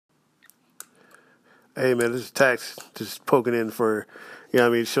Hey, man, this is Tax. Just poking in for, you know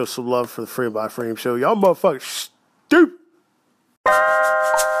what I mean, show some love for the Frame by Frame show. Y'all motherfuckers stupid.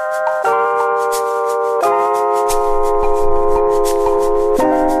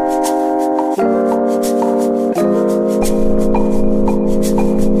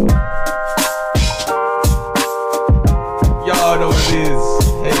 Y'all know what it is.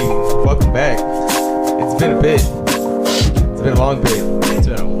 Hey, welcome back. It's been a bit. It's been a long bit. It's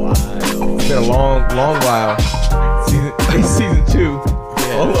been a while. It's been a long while. Season 2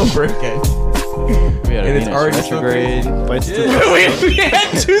 all over again. We had And it's already retrograde. we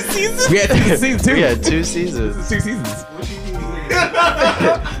had 2 seasons. We had 2 seasons too. We had 2 seasons. 2 seasons.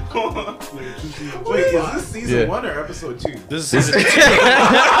 Wait, is this season Yeah. 1 or episode 2? This is season 2.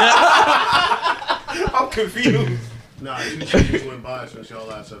 I'm confused. Nah, 2 seasons went by since y'all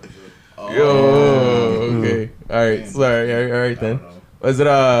last episode. Yo, okay. All right. Sorry. All right then. Was it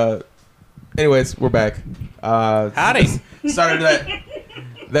anyways, we're back. Howdy. Started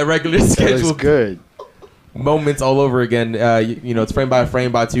that regular That was schedule good. moments all over again. You know, it's Frame by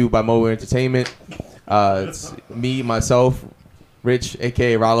 2 by Mobile Entertainment. It's me, myself, Rich,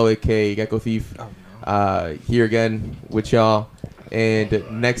 aka Rollo, aka Gecko Thief, here again with y'all. And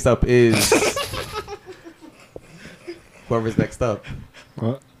next up is whoever's next up.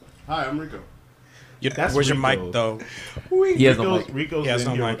 Hi, I'm Rico. That's Where's your Rico. mic, though? He has no mic. Rico's He has in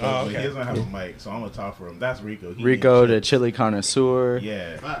no here mic. with us, Oh, but okay. He doesn't have a mic, so I'm gonna talk for him. That's Rico. He Rico, eats the chili connoisseur. chili.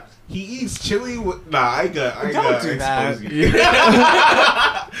 Yeah. Facts. He eats chili with. Nah, I got do that. expose you.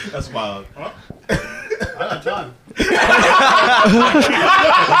 That's wild. Huh? I got time.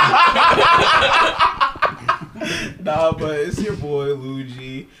 Nah, but it's your boy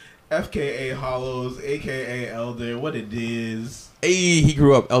Luigi, FKA Hollows, aka Elder. What it is? Hey, he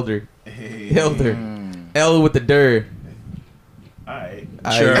grew up elder. Hey. Elder. L with the dir. Alright.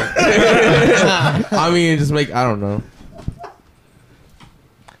 Sure. I mean, just make, I don't know.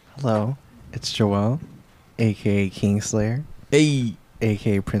 Hello, it's Joel, aka Kingslayer, Hey.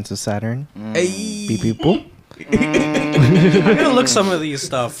 aka Prince of Saturn. Hey. Beep beep boop. I'm gonna look some of these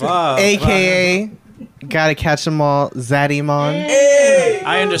stuff up. aka Gotta Catch 'Em All, Zadimon.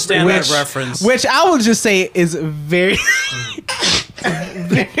 I understand that reference. Which I will just say is very,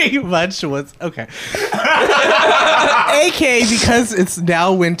 very much what's okay. aka because it's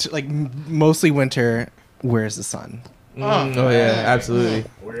now winter, like mostly winter. Where's the sun? Oh, yeah, absolutely.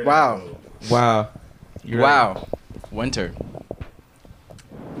 Where'd Wow. that go? Wow. You're Wow. Winter.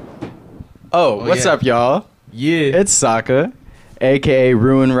 Oh, what's yeah. up, y'all? Yeah. It's Sokka, aka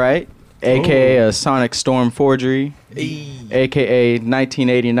Ruin Right, aka a Sonic Storm Forgery, aka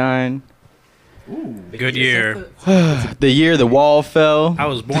 1989, Good year. the year the wall fell. I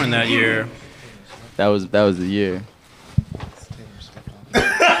was born that year. That was the year.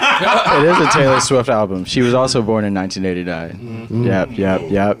 It is a Taylor Swift album. She was also born in 1989.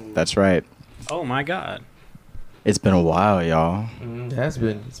 Yep. That's right. Oh my god. It's been a while, y'all. It has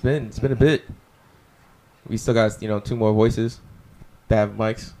been. It's been a bit. We still got, 2 more voices that have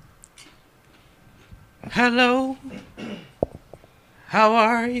mics. Hello. How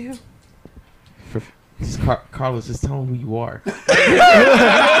are you? Carlos, just tell him who you are.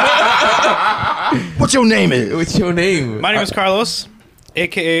 What's your name is? What's your name? My name is Carlos,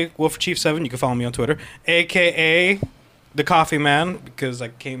 aka Wolf Chief 7. You can follow me on Twitter. Aka the Coffee Man, because I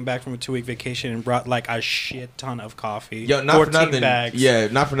came back from a 2-week vacation and brought like a shit ton of coffee. Yo, not for 14 nothing. bags. Yeah,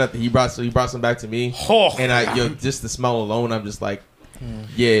 not for nothing. He brought some back to me. Oh. And just the smell alone, I'm just like,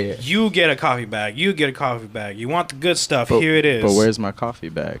 yeah. You get a coffee bag. You get a coffee bag. You want the good stuff. Here it is. But where's my coffee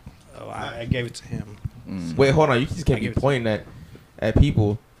bag? Oh, I gave it to him. Wait, hold on. You just can't I be give it to pointing at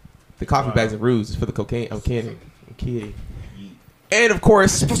people. The coffee bags and ruse is for the cocaine. I'm kidding. And of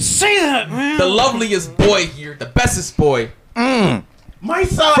course, Say that, man. the loveliest boy here, the bestest boy, My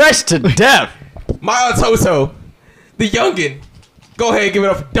son. Fresh to death. Maya Toto, the youngin. Go ahead, give it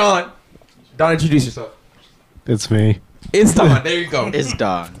up for Don. Don, introduce yourself. It's me. It's Don. There you go. It's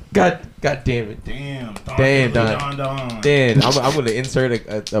Don. God damn it. Damn. Damn, Don. Dan, I'm gonna insert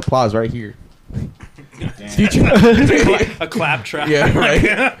a applause right here. Damn. Future. A clap trap. Yeah,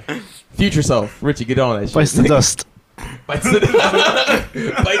 right. Future self, Richie, get on that shit. Bites the dust. Bites the dust.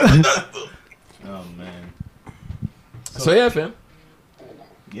 Bites the dust. Oh man. So yeah, fam.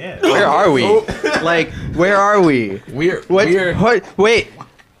 Yeah. Where are we? Like, where are we? We're Wait.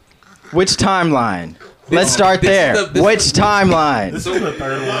 Which timeline? Let's start this there. is the- Which timeline? This is the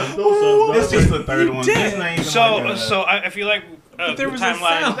third one. This is the third one. This not even like a- So I feel like the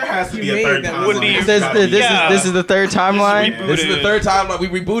timeline. there has to be a made third that timeline. would be- This is the third timeline. This is the third time like we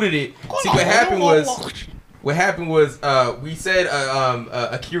rebooted it. See what happened was we said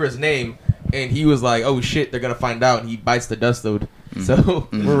Akira's name, and he was like, "Oh shit, they're gonna find out." And he bites the dust though. So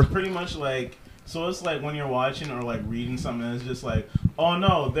we're Pretty much like, so it's like when you're watching or like reading something, it's just like, oh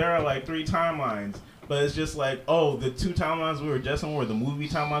no, there are like 3 timelines. But it's just like, oh, the 2 timelines we were just on were the movie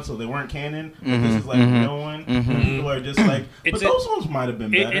timelines, so they weren't canon. But this is like a real one. People are just like, but those ones might have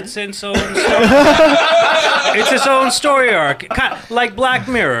been better. It's its own story. It's its own story arc, kind of like Black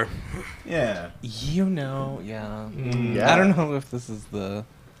Mirror. Yeah. You know, yeah. Yeah. I don't know if this is the.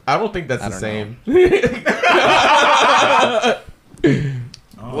 I don't think that's I the don't same.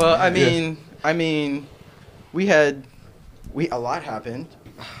 Oh, Well, man. I mean, a lot happened,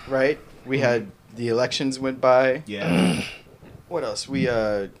 right? We had the elections went by. Yeah. What else? We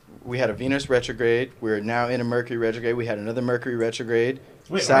had a Venus retrograde. We're now in a Mercury retrograde. We had another Mercury retrograde.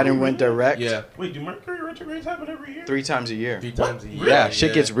 Wait, Saturn are we went really? direct. Yeah, Wait, do Mercury retrogrades happen every year? 3 times a year. 3 times a year. Yeah,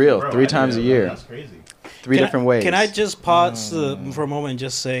 shit gets real. Bro, 3 I times a didn't know. year. That's crazy. 3 different ways. Can I just pause for a moment and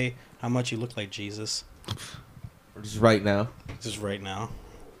just say how much you look like Jesus? Just right now. Just right now.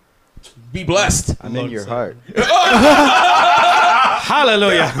 Be blessed. I'm in your heart.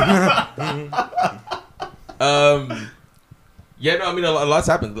 Hallelujah. Yeah, no, I mean a lot's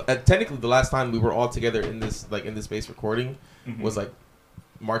happened. Technically, the last time we were all together in this space recording was like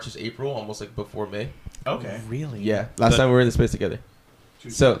March, April, almost like before May. Okay. Really? Yeah, last time we were in the space together.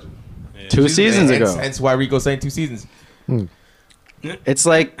 So 2 seasons hence, ago. hence why Rico's saying 2 seasons. It's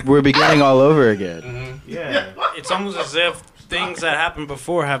like we're beginning all over again. Yeah. It's almost as if things that happened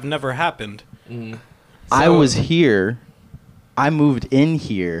before have never happened. I was here. I moved in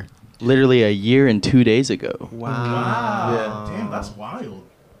here literally a year and 2 days ago. Wow. Damn, that's wild.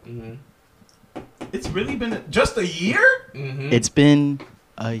 It's really been just a year? It's been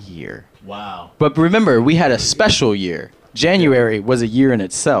a year. Wow. But remember, we had a special year. January was a year in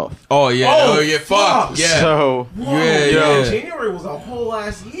itself. Oh yeah, Oh, oh yeah, fuck, fuck. yeah. So Whoa, Yeah, yo, yeah. January was a whole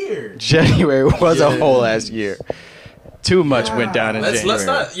ass year. January was Yeah. a whole ass year. Too much went down in January. Let's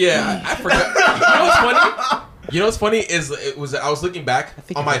not. Yeah, I forgot. You know what's funny? You know what's funny is I was looking back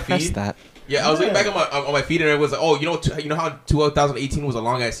on my feed. That. Yeah, I was looking back on my feed and it was like, oh, you know how 2018 was a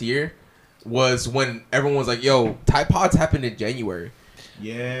long ass year, was when everyone was like, yo, Tide Pods happened in January.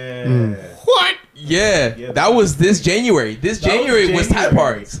 Yeah. What? Yeah, that was this January. This January was Tide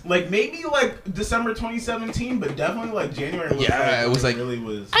Pods. Like maybe like December 2017, but definitely like January. Was Yeah, it was like really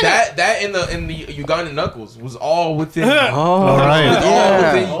was. that in the Ugandan Knuckles was all within. Oh, All right. was all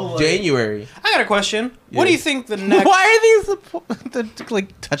yeah. within Oh, like- January. I got a question. What Yeah. do you think the next? Why are these the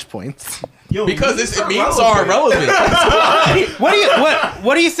like touch points? Yo, Because memes it memes are relevant.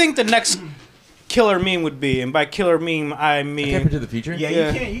 What do you think the next killer meme would be? And by killer meme, I I can't mean predict the future. Yeah,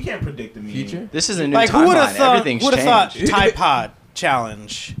 Yeah. you can't predict the meme. Future. This is a new like who would timeline. have thought? Everything's Would have thought changed. Tide Pod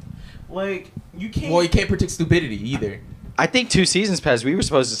challenge? Like you can't. Well, you can't predict stupidity either. I think 2 seasons passed. We were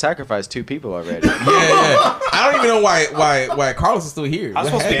supposed to sacrifice 2 people already. Yeah. I don't even know why Carlos is still here. I was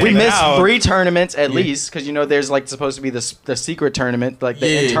supposed to What be- We happened? missed Out. 3 tournaments at Yeah. least because there's like supposed to be the secret tournament, like the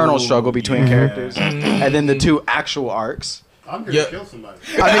Yeah. internal struggle between Yeah. characters, and then the 2 actual arcs. I'm Yeah. kill somebody.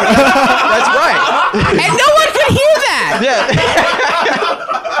 I mean, that's right. And no one could hear that. Yeah.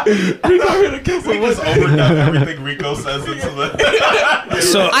 We just overdone everything Rico says into the.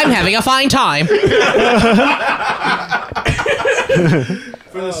 So I'm having a fine time.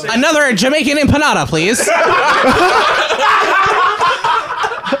 Another Jamaican empanada, please.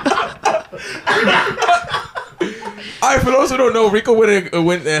 All right, for those who don't know, Rico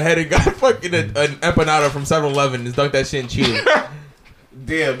went ahead and got fucking an empanada from 7-Eleven and dunked that shit in Chile.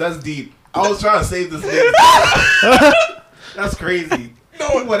 Damn, that's deep. I was trying to save this nigga. That's crazy. No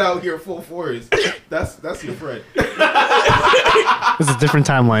one went out here full force. That's your friend. It's a different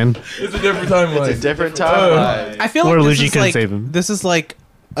timeline. It's a different timeline. It's a different timeline. I feel Or like Luigi this is couldn't like save him.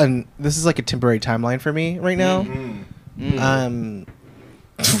 this is like a temporary timeline for me right now.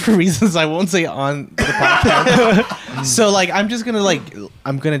 For reasons I won't say on the podcast. So like I'm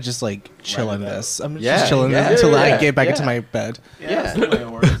gonna just like chill on this. I'm just chilling until I get back into my bed. Yeah, that's the way it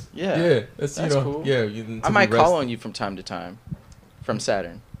works. Yeah. Yeah, that's That's cool. Yeah, I might call on you from time to time from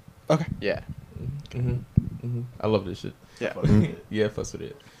Saturn. Okay. Yeah. I love this shit. Yeah. Yeah, fuss with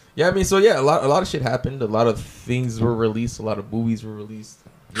it. Yeah, I mean, so yeah, a lot of shit happened. A lot of things were released. A lot of movies were released.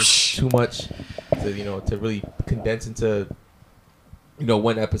 Just too much to really condense into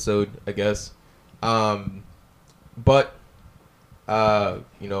one episode, I guess. But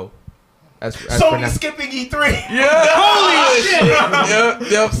as for Sony now, skipping E3. yeah, holy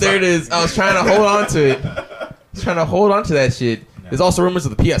shit. Yep, there it is. I was trying to hold on to it. Trying to hold on to that shit. There's also rumors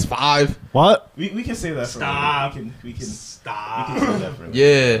of the PS5. What? We can say that for Stop. We can Stop. say that for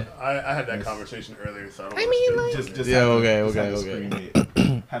Yeah. I had that conversation earlier, so I don't. I mean, like, Just Yeah, have to- okay, just okay, have to okay. scream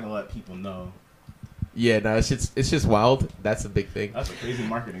it. had to let people know. Yeah, no, it's just wild. That's a big thing. That's a crazy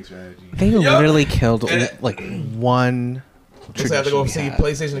marketing strategy. They literally killed like one. Just have to go see tradition we had.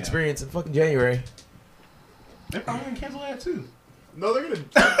 PlayStation Experience in fucking January. They're probably gonna cancel that too. No, they're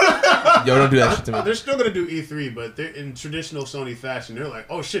gonna. Yo, don't do that shit to me. They're still gonna do E3, but they're in traditional Sony fashion. They're like,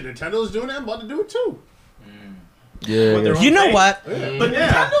 oh shit, Nintendo's doing that. I'm about to do it too. Yeah. But they're You know what? But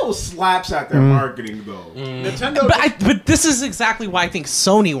Nintendo slaps at their marketing though. Nintendo. But this is exactly why I think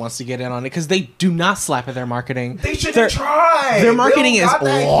Sony wants to get in on it because they do not slap at their marketing. They should Their- try. Their marketing is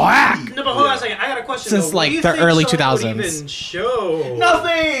whack. No, but hold on a second. I got a question. Since, though. What like, do you the think early Sony would 2000s. even show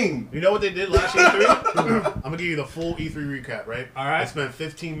Nothing. You know what they did last E3? I'm gonna give you the full E3 recap, right? All right. I spent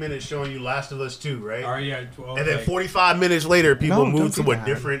 15 minutes showing you Last of Us 2, right? All right, yeah. And then 45 minutes later, people No, moved don't to do a that.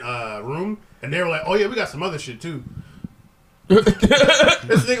 different room, and they were like, "Oh yeah, we got some other shit too." This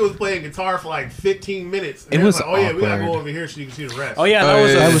nigga was playing guitar for like 15 minutes. And It they were was like, "Oh yeah, we gotta go awkward. over here so you can see the rest." Oh yeah, Oh,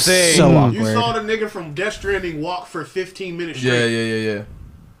 yeah, That was thing. so You awkward. saw the nigga from Death Stranding walk for 15 minutes straight. Yeah.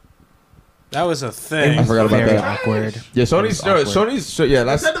 That was a thing. I forgot about Very that. awkward. Yeah, Sony's yeah,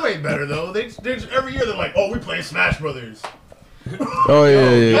 that's Nintendo ain't better though. They every year they're like, "Oh, we playing Smash Brothers." oh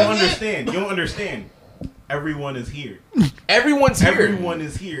You yeah. don't understand. You don't understand. Everyone is here. Everyone's here. Everyone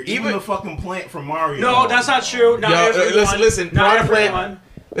is here. Even Even- the fucking plant from Mario. No, that's not true. Not Yo, everyone. listen, Not Piranha Plant- everyone.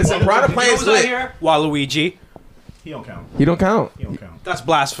 Listen, Piranha Did Plant You is know who's out lit. here? Waluigi. He don't count. He don't count. He don't count. That's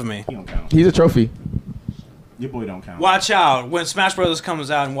blasphemy. He don't count. He's a trophy. Your boy don't count. Watch out when Smash Brothers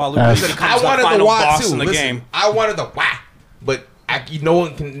comes out and Waluigi I becomes the wanted the final wah boss too. in the Listen, game. I wanted the wah, but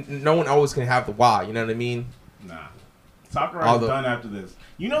no one always can have the wah. You know what I mean? Nah. Sakurai's Although- done after this.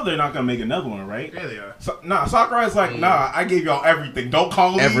 You know they're not gonna make another one, right? Yeah, they are. Sakurai's like, nah, I gave y'all everything. Don't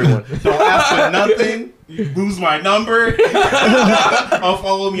call me. Everyone. Don't ask for nothing. You lose my number.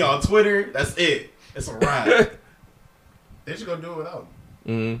 Unfollow me on Twitter. That's it. It's a wrap. They just gonna do it without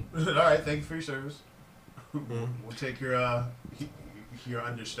him. Mm-hmm. All right, thank you for your service. We'll take your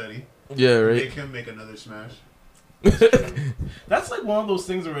understudy. Yeah, right. Make him make another Smash. That's like one of those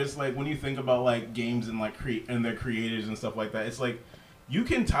things where it's like when you think about like games and like and their creators and stuff like that. It's like you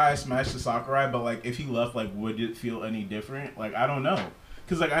can tie Smash to Sakurai, but like if he left, like would it feel any different? Like I don't know,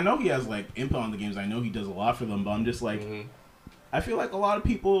 because like I know he has like input on the games. I know he does a lot for them, but I'm just like. I feel like a lot of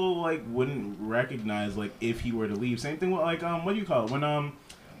people like wouldn't recognize like if he were to leave. Same thing with like what do you call it when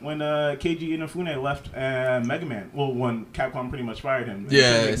Keiji Inafune left Mega Man. Well, when Capcom pretty much fired him. They Yeah,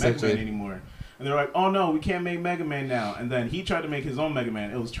 couldn't make Mega essentially. Man anymore. And they're like, oh no, we can't make Mega Man now. And then he tried to make his own Mega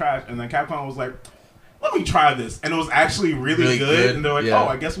Man. It was trash. And then Capcom was like, let me try this. And it was actually really good. And they're like, yeah. oh,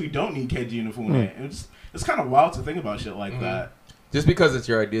 I guess we don't need Keiji Inafune. And it's kind of wild to think about shit like that. Just because it's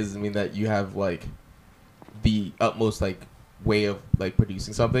your idea doesn't mean that you have like the utmost like way of like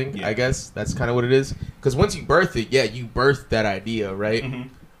producing something. Yeah. I guess that's kind of what it is. Because once you birth it, yeah, you birthed that idea, right? Mhm.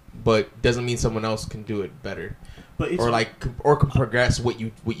 But doesn't mean someone else can do it better But it's or like or can progress what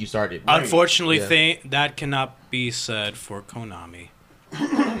you started. Right. Unfortunately, Yeah. that cannot be said for Konami.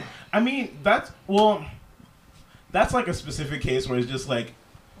 I mean, that's like a specific case where it's just like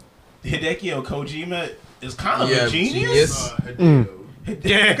Hideki Kojima is kind of Yeah, a genius. genius.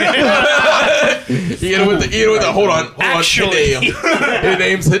 Ian with the hold on, Actually. Hideo. His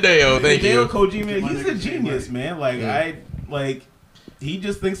name's Hideo. Thank Hideo you. Kojima, he's a genius, man. Like he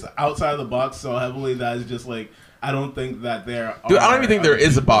just thinks outside the box so heavily that it's just like I don't think that there. Dude, I don't even think there other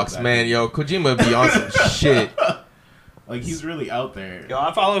is a people box, that- man. Yo, Kojima be on some shit. Like he's really out there. Yo,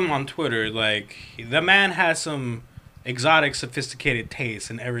 I follow him on Twitter. Like, the man has some exotic, sophisticated tastes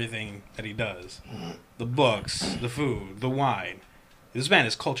in everything that he does. The books, the food, the wine. This man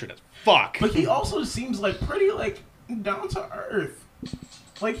is cultured as fuck. But he also seems like pretty like down to earth.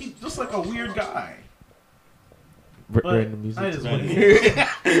 Like he's just like a weird guy. But Random music. I just want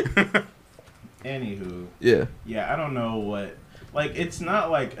to Anywho, Yeah. yeah, I don't know what. Like, it's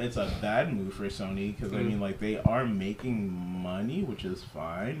not like it's a bad move for Sony because I mean, like they are making money, which is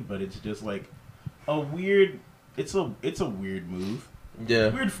fine. But it's just like a weird. It's a weird move. Yeah.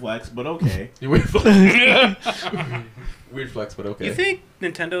 Weird flex, but okay. Weird flex. Weird flex, but okay. You think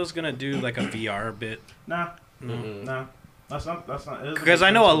Nintendo's gonna do like a VR bit? Nah, Mm-mm. nah. That's not. Because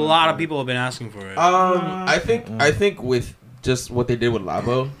I know a lot of people have been asking for it. I think with just what they did with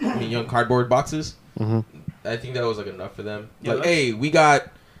Labo, I mean, young cardboard boxes, I think that was like enough for them. Yeah, like, that's- hey, we got,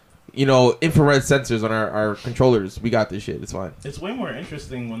 infrared sensors on our controllers. We got this shit. It's fine. It's way more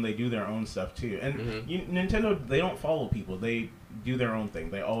interesting when they do their own stuff too. And Nintendo, they don't follow people. They do their own thing.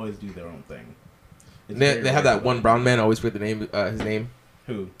 They always do their own thing. It's They very have rare that to one like- brown man. I always forget the name. His name.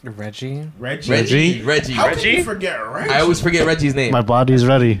 Who? Reggie. Reggie. Reggie. How can Reggie? you forget Reggie? I always forget Reggie's name. My body's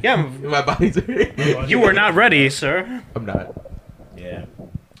ready. Yeah, My body's. you were not ready, sir. I'm not. Yeah.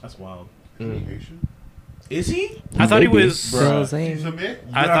 That's wild. Haitian? Is he? I thought he Maybe. was. He's a man?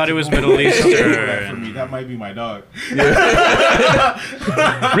 I thought he was Middle For me, Eastern. that might be my dog.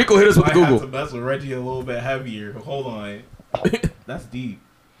 Rico hit us with I the had to Google. mess with Reggie a little bit heavier. Hold on. That's deep.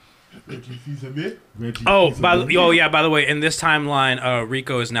 He's a man? Reggie. Oh, by the way, in this timeline,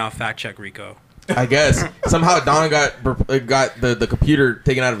 Rico is now fact check Rico. I guess somehow Don got the computer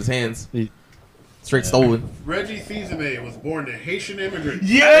taken out of his hands, straight stolen. Reggie Fils-Aimé was born to Haitian immigrants.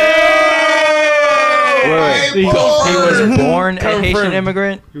 Wait, he was born a Haitian Confirmed.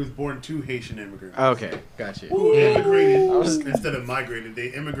 immigrant? He was born to Haitian immigrants. Okay, got you. Who immigrated instead of migrated. They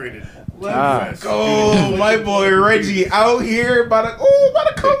immigrated to the Ah. US. Oh, my boy Reggie out here about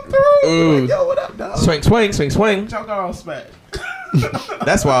to come through. Ooh. Like, yo, what up, dog? Swing, swing, swing, swing. Y'all got all smack.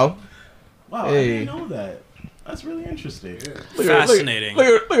 That's wild. Wow, Hey. I didn't know that. That's really interesting. Look at- Fascinating.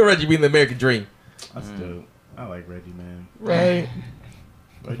 Look at Reggie being the American dream. That's dope. I like Reggie, man. Right.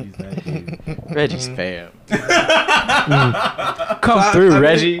 Reggie's that dude. Reggie's fam. Come through,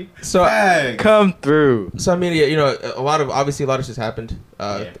 Reggie. So, Facts. Come through. so I mean, yeah, you know, a lot of shit's happened.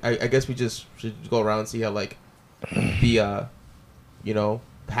 Yeah. I guess we just should go around and see how like the you know,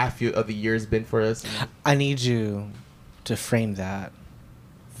 half of the year has been for us. I need you to frame that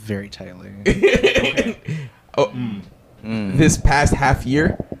very tightly. Oh, this past half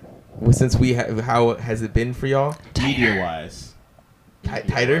year, since we have, how has it been for y'all? Media-wise.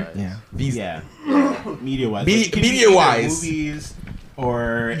 Tighter? Yeah. These, Yeah. Media-wise. Me- Like, it could be media-wise. either movies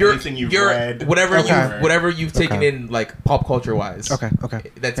or Your, anything you've your, read. whatever Okay. whatever you've taken Okay. in like pop culture wise. Okay.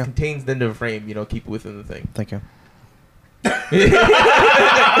 Okay. That's Yeah. contains the the frame, you know, keep it within the thing. Thank you.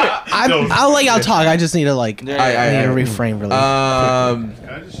 I'll let y'all talk. I just need to like. Yeah, I need to reframe really. Can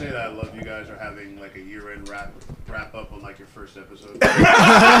I just say that I love you guys are having like a year-end wrap up on like your first episode?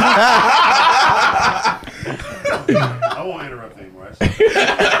 I won't interrupt anymore.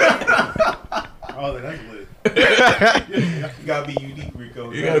 Oh, that's lit. You gotta be unique,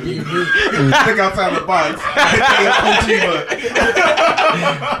 Rico. You gotta be unique. Think outside the box.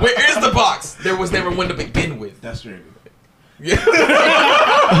 Where is the box? There was never one to begin with. That's true. Yeah.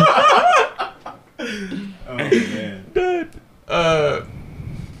 Oh, man.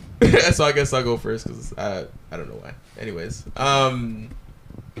 So I guess I'll go first because I don't know why. Anyways, I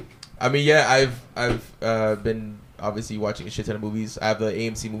mean, yeah, I've been obviously watching a shit ton of movies. I have the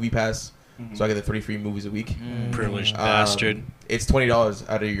AMC Movie Pass, so I get the 3 free movies a week. Privileged bastard. It's $20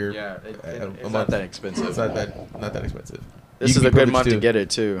 out of your Yeah, a it's month. not that expensive. It's not that expensive. This You is can a be good privileged month to too. get it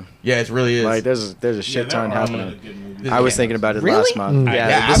too. Yeah, it really is. Like there's a shit ton happening. I was thinking about it Really? last month. Yeah,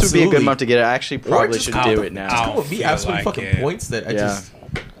 Yeah, this would be a absolutely. good month to get it. I actually probably just should out do the- it now. out. Come with me. I have so many feel fucking like it. points that I Yeah. just I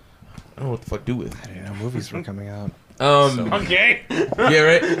don't know what the fuck to do with. I didn't know movies were coming out. Okay. Yeah,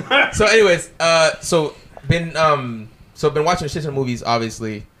 right. So, anyways, been watching a shit ton of movies.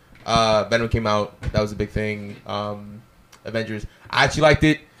 Obviously, Venom came out. That was a big thing. Avengers. I actually liked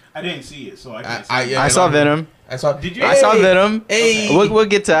it. I didn't see it, so I can't say. yeah, I saw Venom. I saw. Did you? I saw Venom. Hey. We'll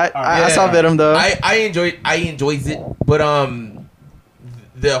get to that. I saw Yeah. Venom though. I enjoyed it, but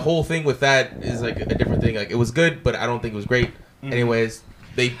the whole thing with that is like a different thing. Like it was good, but I don't think it was great. Anyways,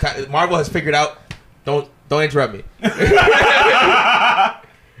 Marvel has figured out. Don't interrupt me.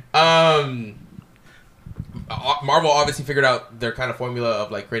 Marvel obviously figured out their kind of formula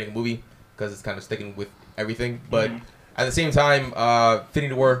of like creating a movie because it's kind of sticking with everything. But at the same time,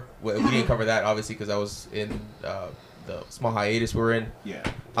 Infinity War, we didn't cover that obviously because I was in the small hiatus we were in. Yeah.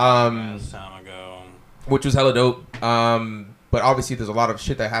 Last time ago. Which was hella dope. But obviously there's a lot of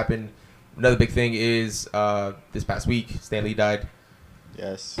shit that happened. Another big thing is this past week, Stan Lee died.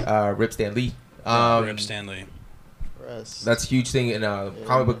 yes. Rip Stan Lee. Rip Stanley. That's a huge thing in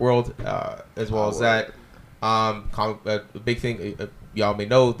comic book world, as well as that. A big thing, y'all may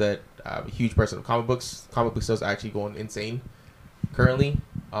know that I'm a huge person of comic books. Comic book sales are actually going insane currently.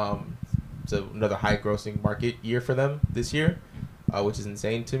 It's another high-grossing market year for them this year, which is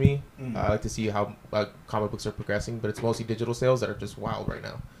insane to me. I like to see how comic books are progressing, but it's mostly digital sales that are just wild right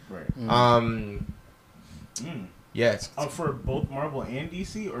now. Right. Yeah. For both Marvel and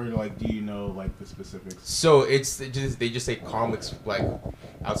DC, or like, do you know like the specifics? So they just say comics like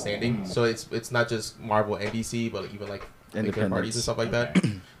outstanding. So it's not just Marvel and DC, but even like third parties and stuff like that.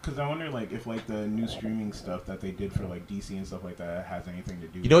 Because I wonder like if like the new streaming stuff that they did for like DC and stuff like that has anything to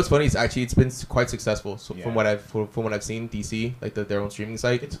do. You know what's funny? It's been quite successful. So Yeah. from what I've seen, DC like their own streaming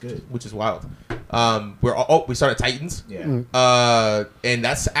site, It's good. which is wild. We started Titans. Yeah. And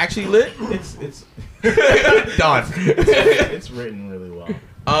that's actually lit. It's Don. it's written really well.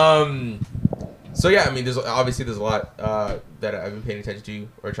 So yeah, I mean, there's a lot that I've been paying attention to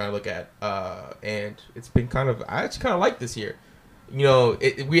or trying to look at, and it's been I actually kind of like this year. you know,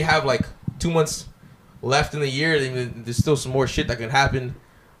 we have like 2 months left in the year. There's still some more shit that can happen,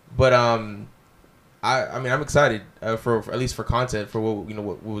 but I mean, I'm excited for at least for content for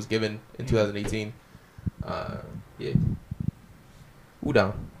what was given in 2018. Yeah. Who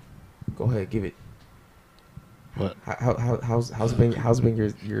down? Go ahead, give it. What? How's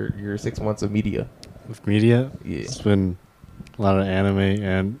been your 6 months of media? With media, Yeah. it's been a lot of anime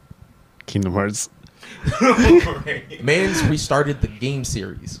and Kingdom Hearts. Man's restarted the game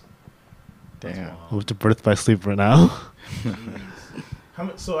series. Damn. Moved to Birth by Sleep right now. How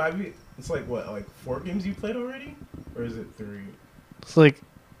much? So have you? It's like what? Like 4 games you played already, or is it 3? It's like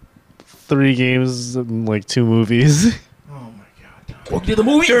 3 games and like 2 movies. Oh my god. Welcome to the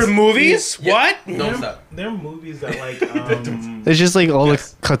movies. There are movies? Yeah. What? No, stop. There are movies that like It's just like all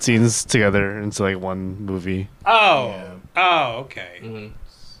Yes. the cutscenes together into like one movie. Oh. Yeah. Oh, okay. Mhm.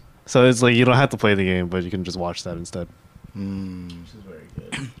 So it's like you don't have to play the game, but you can just watch that instead. Mm. which is very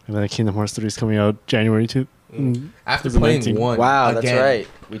good. And then Kingdom Hearts 3 is coming out January 2. After 2019. playing one, Wow, again. that's right.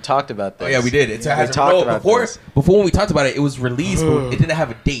 We talked about this. Oh yeah, we did. It We has talked no, about before this. before when we talked about it, it was released, but it didn't have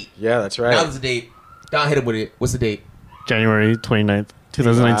a date. Yeah, that's right. Now there's a date. Don hit him with it. What's the date? January 29th,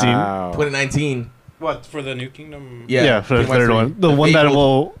 2019. Wow. 2019. What, for the New Kingdom? Yeah, For the Kingdom Hearts third 3. one. The one that fabled-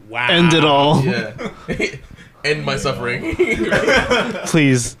 will Wow. end it all. Yeah. End my suffering.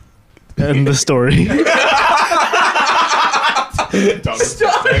 Please end the story.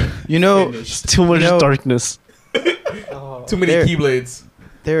 You know, It's too much You know- darkness. Too many There- keyblades.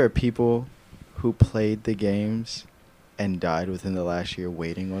 there are people who played the games and died within the last year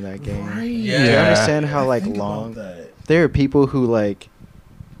waiting on that game. Do you Yeah. understand how like Think about long? that. There are people who like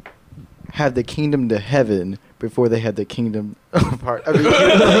have the kingdom to heaven before they had the kingdom of heart. I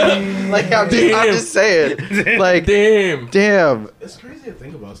mean, like I'm just saying, like Damn. damn. It's crazy to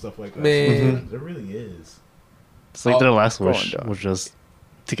think about stuff like that. Man. Sometimes. It really is. It's like their last go on, wish Doc. was just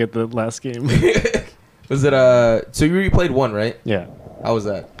to get the last game. Was it so you already played one, right? Yeah, How was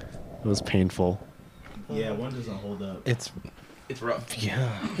that? it was painful. Yeah, one doesn't hold up. It's It's rough. yeah.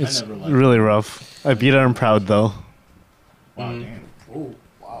 It's never liked really rough. I beat it. I'm proud though. Wow, Mhm. damn. Oh,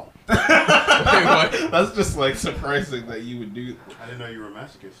 wow. Okay, what? That's just like surprising that you would do. I didn't know you were a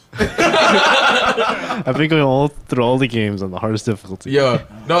masochist. I've been going all through all the games on the hardest difficulty. Yeah.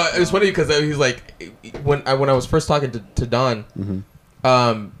 No, it was funny because he's like, when I was first talking to Don, Mhm.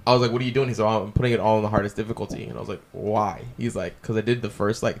 I was like, "What are you doing?" He's like, "Oh, I'm putting it all on the hardest difficulty," and I was like, "Why?" He's like, "Because I did the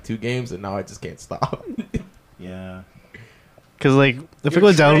first like 2 games, and now I just can't stop." Yeah. Because like if You're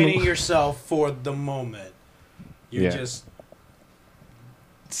I go down, training yourself for the moment. You're Yeah. just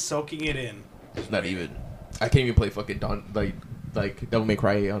soaking it in. Not even. I can't even play fucking like Devil May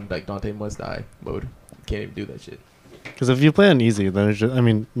Cry on like Dante Must Die mode. Can't even do that shit. because if you play on easy, then it's just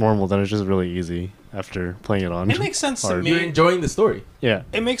normal, then it's just really easy after playing it on. It makes sense to hard. You're me. enjoying the story. Yeah,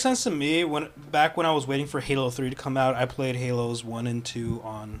 It makes sense to me when I was waiting for Halo 3 to come out, I played Halos 1 and 2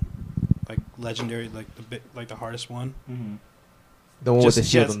 on like legendary, like the hardest one. Mm-hmm. The one with the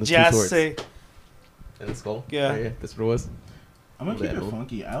shield and the 2 swords say and the skull. Yeah. Right here. That's what it was. I'm gonna keep it Little.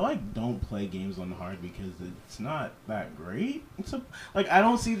 funky. I like don't play games on hard because it's not that great. I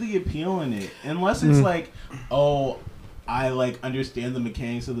don't see the appeal in it unless it's like, oh, I like understand the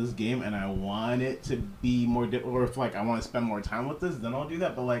mechanics of this game and I want it to be more or if like I want to spend more time with this, then I'll do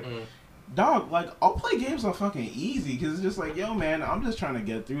that. But like, dog, like I'll play games on fucking easy because it's just like, yo, man, I'm just trying to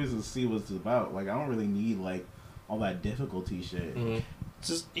get through this and see what it's about. Like I don't really need like all that difficulty shit.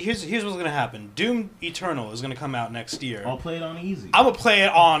 just here's what's gonna happen. Doom Eternal is gonna come out next year. I'll play it on easy. I'm gonna play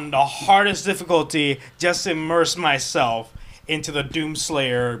it on the hardest difficulty just to immerse myself into the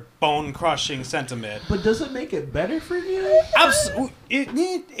Doomslayer bone crushing sentiment. But does it make it better for you?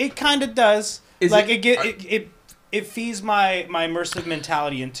 It kind of does. Is like it- it feeds my immersive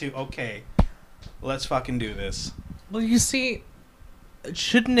mentality into, okay, let's fucking do this. Well, you see,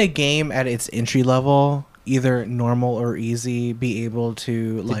 shouldn't a game at its entry level, either normal or easy, be able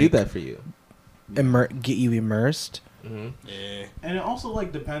to like do that for you. get you immersed? Mm-hmm. Yeah. And it also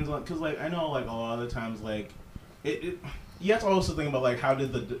like depends on because like I know like a lot of the times like it you have to also think about like how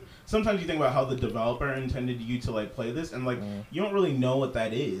did sometimes you think about how the developer intended you to like play this and like you don't really know what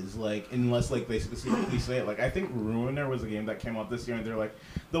that is like unless like they specifically say it. Like I think Ruiner was a game that came out this year and they're like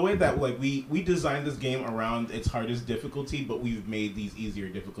the way that like we designed this game around its hardest difficulty but we've made these easier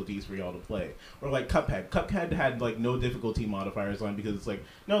difficulties for y'all to play. Or like Cuphead had like no difficulty modifiers on because it's like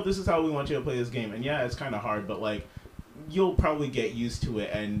no, this is how we want you to play this game and yeah, it's kind of hard but like you'll probably get used to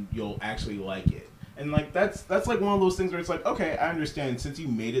it and you'll actually like it. And like that's like one of those things where it's like, okay, I understand since you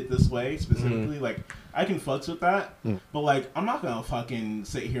made it this way specifically, like I can fucks with that. But like I'm not gonna fucking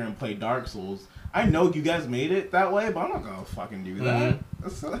sit here and play Dark Souls. I know you guys made it that way, but I'm not gonna fucking do that.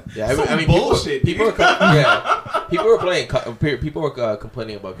 That's I mean, bullshit. People were complaining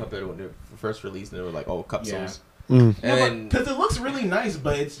about Cuphead when it first released, and they were like, "Oh, Cup Souls." And because it looks really nice,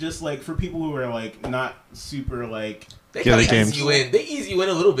 but it's just like for people who are like not super like they ease you in. They ease you in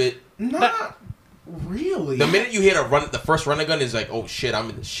a little bit. Not really. The minute you hit the first run gun is like, "Oh shit, I'm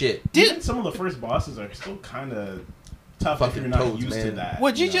in the shit." Even some of the first bosses are still kind of tough if you're not used to that.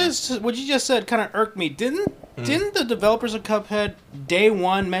 What you just said kind of irked me. Didn't the developers of Cuphead day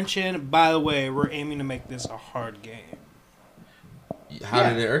one mention, by the way, we're aiming to make this a hard game? How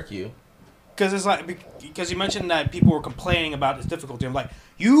did it irk you? Because it's like you mentioned that people were complaining about its difficulty. I'm like,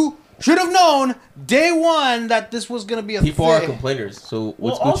 you should have known day one that this was gonna be a people are complainers. So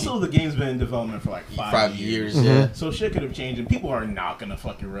what's also the game's been in development for like 5 years. Yeah. So shit could have changed, and people are not gonna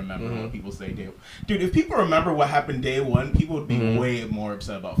fucking remember when people say day. Dude, if people remember what happened day one, people would be way more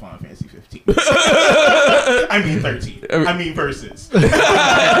upset about Final Fantasy 15. I mean 13. I mean Versus.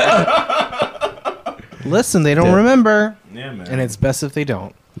 Listen, they don't remember. Yeah, man. And it's best if they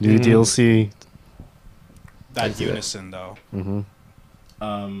don't. New DLC. That unison though.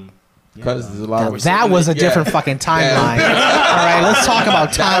 Because there's a lot of that was a different fucking timeline. All right, let's talk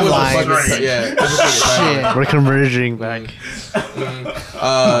about timelines. Yeah, We're converging back.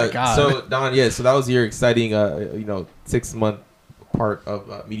 God. So Don, so that was your exciting, 6-month part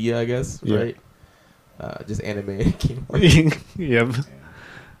of media, I guess, right? Just anime and Kingdom Hearts. Yep.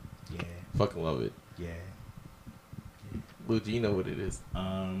 Yeah. Fucking love it. Yeah. Luigi, you know what it is.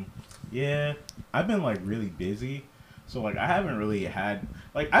 Yeah. I've been like really busy, so like I haven't really had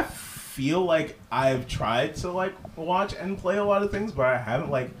like I feel like I've tried to like watch and play a lot of things, but I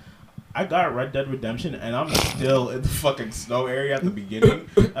haven't like. I got Red Dead Redemption, and I'm still in the fucking snow area at the beginning.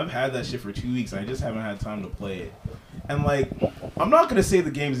 I've had that shit for 2 weeks, and I just haven't had time to play it. And, like, I'm not going to say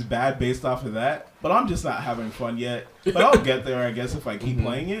the game's bad based off of that, but I'm just not having fun yet. But I'll get there, I guess, if I keep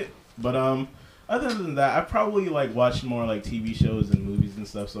playing it. But, other than that, I probably, like, watched more, like, TV shows and movies and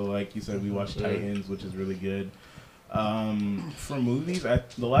stuff. So, like you said, we watched Titans, which is really good. For movies,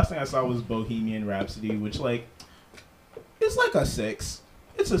 the last thing I saw was Bohemian Rhapsody, which, like, it's like a 6.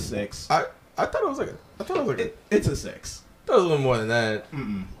 It's a 6. I thought it was like it's a 6. I thought it was a little more than that.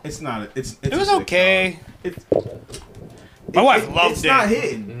 It's not. It was okay. My wife loved it. It's not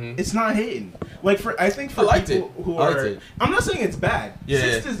hitting. It's not hitting. Like I think for people who are, I'm not saying it's bad. Yeah.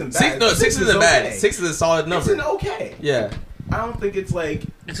 6 isn't bad. 6 isn't bad. Okay. 6 is a solid number. It's an okay. Yeah. I don't think it's like.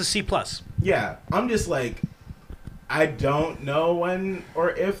 It's a C+. Yeah. I'm just like. I don't know when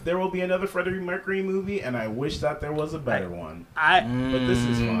or if there will be another Freddie Mercury movie, and I wish that there was a better one. But this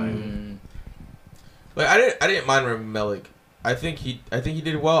is fine. Like I didn't mind Rami Malek. I think he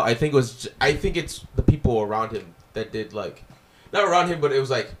did well. I think it's the people around him that did like, not around him, but it was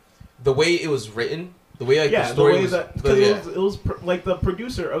like the way it was written. The way like the story was, it was like the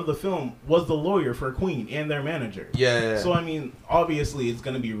producer of the film was the lawyer for Queen and their manager. Yeah. So I mean, obviously it's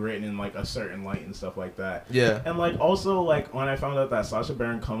gonna be written in like a certain light and stuff like that. Yeah. And like also like when I found out that Sacha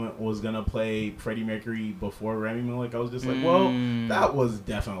Baron Cohen was gonna play Freddie Mercury before Rami Malek, I was just like, well, that was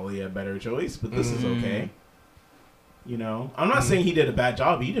definitely a better choice, but this is okay. You know, I'm not saying he did a bad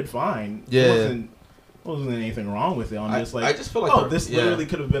job. He did fine. Yeah. Wasn't anything wrong with it. I'm just like, I just feel like this literally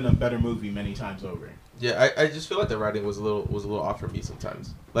could have been a better movie many times over. Yeah, I just feel like the writing was a little off for me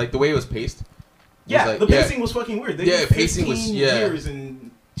sometimes. Like the way it was paced. Yeah, like, the pacing was fucking weird. They did pacing was years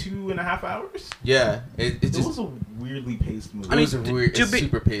in 2.5 hours. Yeah, it was a weirdly paced movie. I mean,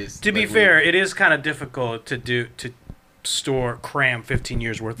 super paced. To be fair, it is kind of difficult to cram 15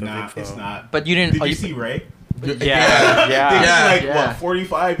 years worth of info. Nah, it's not. But you didn't. Did you see Ray? Yeah. They did like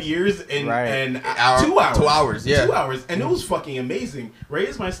 45 years and 2 hours. 2 hours, yeah. 2 hours, and it was fucking amazing. Ray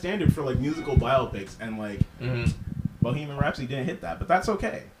is my standard for like musical biopics, and like Bohemian Rhapsody didn't hit that, but that's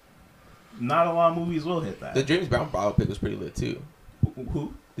okay. Not a lot of movies will hit that. The James Brown biopic was pretty lit too.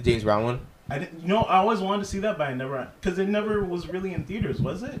 Who? The James Brown one. I didn't. You know, I always wanted to see that, but I never, because it never was really in theaters,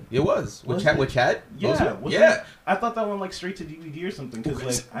 was it? It was with Chad. Yeah, yeah. I thought that went like straight to DVD or something.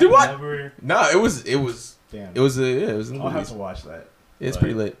 Because like, Dude, what? Never. No, it was. Damn. It was in the I'll have movies. to watch that. It's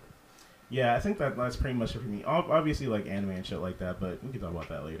pretty lit. Yeah, I think that's pretty much it for me. Obviously, like anime and shit like that, but we can talk about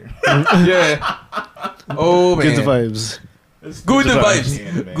that later. Yeah. Oh man. Good vibes. Good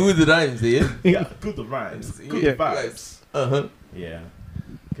vibes. Good vibes, yeah. Yeah, good vibes. Good vibes. Yeah.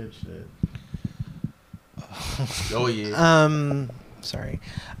 Good shit. Oh yeah. Sorry.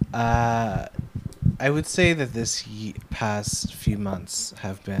 I would say that this past few months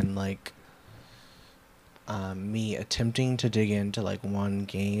have been like me attempting to dig into like one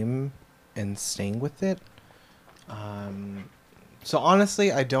game and staying with it. So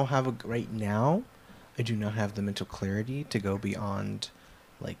honestly, I don't have right now. I do not have the mental clarity to go beyond,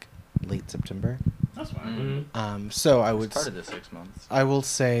 like, late September. That's fine. So I would. Started the 6 months. I will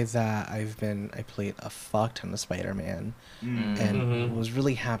say that I played a fuck ton of Spider-Man, and was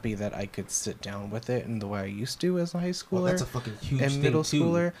really happy that I could sit down with it in the way I used to as a high schooler. Well, that's a fucking huge and thing middle too.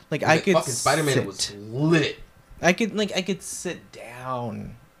 schooler. Like I could fucking Spider-Man sit. was lit. I could sit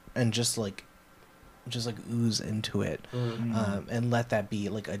down and just ooze into it, and let that be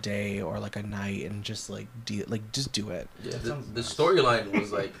like a day or like a night, and just just do it. Yeah, the storyline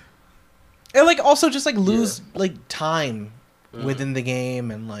was like, And like also just like lose like time within the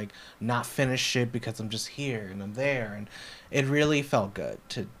game, and like not finish shit because I'm just here and I'm there, and it really felt good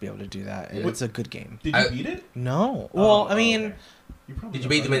to be able to do that. And it's a good game. Did you beat it? No. Well, I mean, okay. did you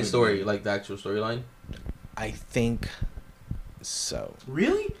beat the main story, like the actual storyline? I think so.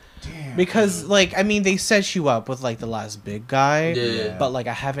 Really? Damn. Because like I mean they set you up with like the last big guy, Yeah. but like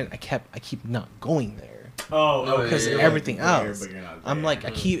I keep not going there. Oh, Because yeah. everything You're else, but you're not I'm there. like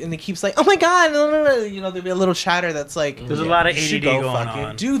it keeps like, oh my god, no. You know, there'll be a little chatter that's like, There's a lot of you should ADD go going fucking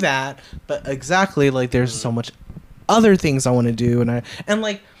on. do that, but exactly like there's so much other things I want to do, and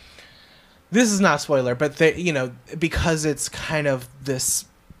like this is not a spoiler, but they, you know, because it's kind of this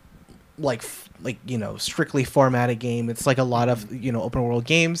like you know strictly formatted game. It's like a lot of, you know, open world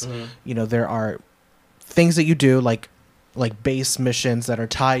games. You know, there are things that you do like base missions that are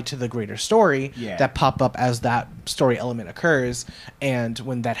tied to the greater story that pop up as that story element occurs, and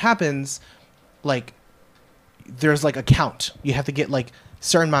when that happens, like there's like a count. You have to get like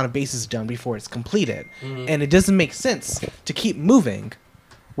certain amount of bases done before it's completed, and it doesn't make sense to keep moving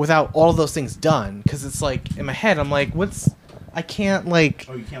without all of those things done, because it's like in my head I'm like, I can't like.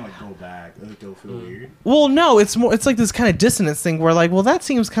 Oh, you can't like go back. It'll feel weird. Well, no, it's like this kind of dissonance thing where like, well, that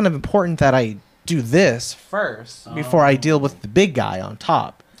seems kind of important that I do this first before I deal with the big guy on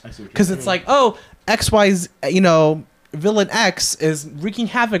top. Because it's like, oh, XY's, you know, villain X is wreaking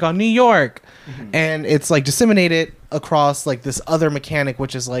havoc on New York, and it's like disseminated across like this other mechanic,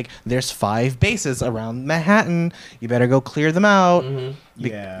 which is like there's 5 bases around Manhattan. You better go clear them out.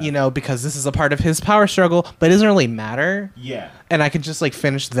 You know, because this is a part of his power struggle, but it doesn't really matter. Yeah. And I could just like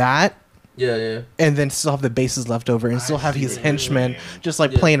finish that. Yeah. And then still have the bases left over, and still have his see what you're henchmen saying. just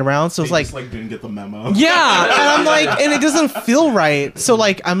like playing around. So it's like, Just, like didn't get the memo. yeah, and I'm like, and it doesn't feel right. So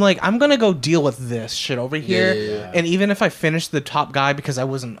like, I'm gonna go deal with this shit over here. Yeah. And even if I finish the top guy because I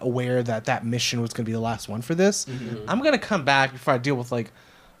wasn't aware that mission was gonna be the last one for this, I'm gonna come back before I deal with like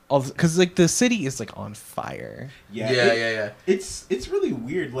all, because like the city is like on fire. Yeah. It's really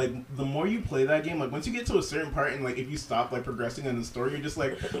weird. Like the more you play that game, like once you get to a certain part, and like if you stop like progressing in the story, you're just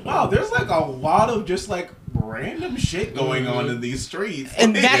like, wow, there's like a lot of just like random shit going on in these streets.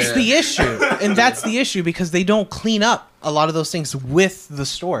 And that's the issue. And that's the issue, because they don't clean up a lot of those things with the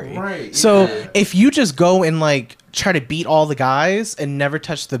story. Right, So yeah. if you just go and like try to beat all the guys and never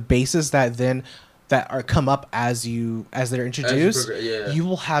touch the bases that are come up as they're introduced, you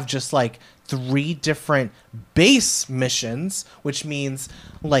will have just like 3 different base missions, which means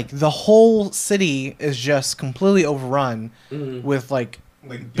like the whole city is just completely overrun with like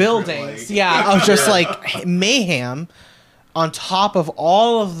buildings, of just like mayhem, on top of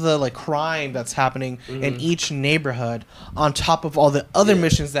all of the like crime that's happening in each neighborhood, on top of all the other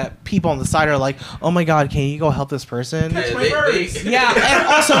missions that people on the side are like, oh my god, can you go help this person? Catch my birds. Yeah, and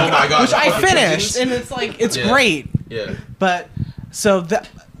also, Oh my God, which I fucking finished, pigeons. and it's like it's great, Yeah. but so that,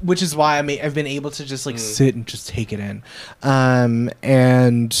 which is why I've been able to just like sit and just take it in,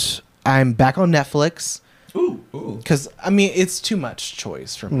 and I'm back on Netflix. Ooh. Because I mean, it's too much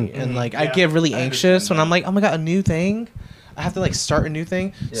choice for me, and like I get really anxious when I'm like, oh my god, a new thing. I have to like start a new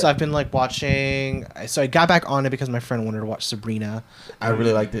thing. So I've been like watching. So I got back on it because my friend wanted to watch Sabrina. I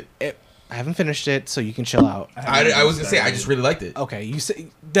really liked it. I haven't finished it, so you can chill out. I was gonna say I just really liked it. Okay, you say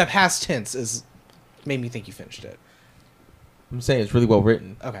the past tense is made me think you finished it. I'm saying it's really well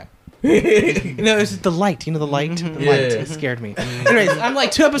written. Okay. No, it's the light. You know the light. The light. It scared me. Anyways, I'm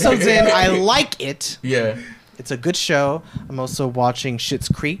like 2 episodes in. I like it. Yeah. It's a good show. I'm also watching Schitt's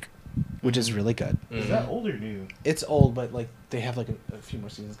Creek, which is really good. Is that old or new? It's old, but like they have like a few more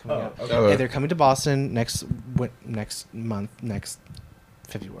seasons coming out. Okay. And they're coming to Boston next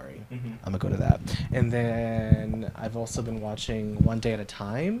February. I'm gonna go to that. And then I've also been watching One Day at a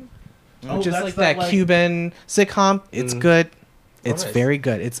Time, which is that's like that Cuban sitcom. It's good. It's nice. very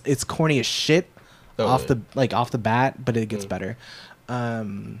good. It's corny as shit off yeah. the bat, but it gets better.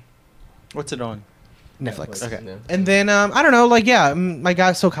 What's it on? Netflix. Okay. Yeah. And then I don't know, like I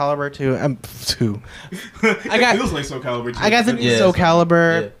got Soul Calibur too. I got feels like Soul Calibur. I got the new Yeah, Soul it's-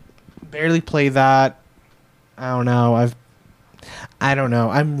 Calibur. yeah. Barely play that. I don't know. I don't know.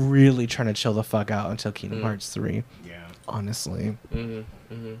 I'm really trying to chill the fuck out until Kingdom Hearts 3. Yeah. Honestly,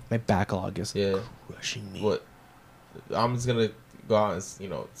 Mm-hmm. my backlog is Yeah. crushing me. What? I'm just gonna go out and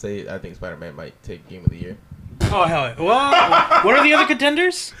say I think Spider-Man might take Game of the Year. Oh hell! Yeah. Well, what are the other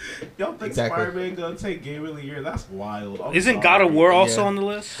contenders? Don't think Exactly. Spider-Man gonna take Game of the Year? That's wild. I'm Isn't sorry. God of War also Yeah. on the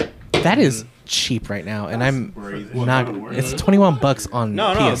list? That is cheap right now, and I'm crazy. not. God of War? It's $21 on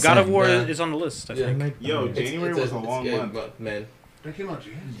No, PSN. God of War Yeah. is on the list. I think. Yo, January was a long month. man. That came out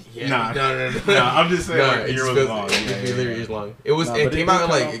January. Yeah. Nah. no. Nah, I'm just saying No, like, the it year just was feels, long. it Yeah, just yeah, literally yeah. is long. It was. Nah, it but came it out did in come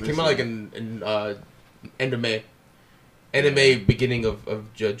like out it this came out like year. in end of May. End of May, beginning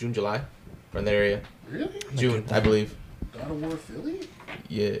of June, July, from that area. Really? June, I believe. God of War Philly?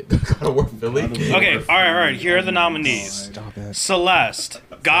 Yeah, God of War Philly. God of War. Okay, all right. Here are the nominees: Stop it. Celeste,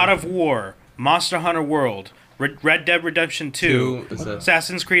 God of War, Monster Hunter World, Red Dead Redemption 2, Is a-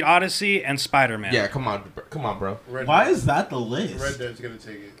 Assassin's Creed Odyssey, and Spider-Man. yeah, come on, bro. Red Why Dead. is that the list? Red Dead's gonna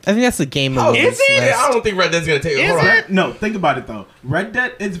take it. I think that's the game How awards is it? list. I don't think Red Dead's gonna take it. Is Hold on. it? No, think about it though. Red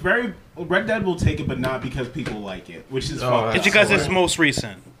Dead will take it, but not because people like it, which is Oh, fucked It's up. because So it's right. most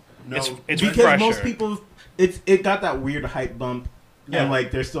recent. No, It's because fresher. most people it got that weird hype bump, Yeah. and like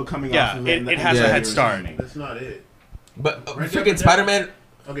they're still coming Yeah, off of it- and it the has a end head of the start. year is that's not it. But Red Dead freaking Redemption- Spider-Man.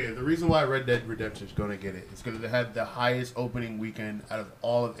 Okay, the reason why Red Dead Redemption is going to get it is because it had the highest opening weekend out of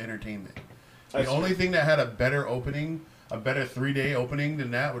all of entertainment. The That's only true. thing that had a better opening, a better 3-day opening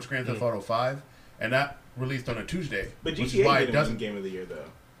than that was Grand Theft Auto 5, and that released on a Tuesday. But which is GTA why it didn't win doesn't. Game of the Year though.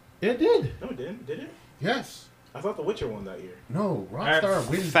 It did. No, it didn't. Did it? Yes. I thought The Witcher won that year. No. All Rockstar right,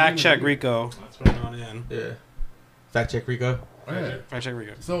 wins. fact Game check of the Year. Rico. That's what I'm on in. Yeah. Fact check, Rico. Yeah. Fact check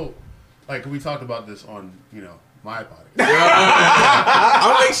Rico. So, like, we talked about this on, my podcast.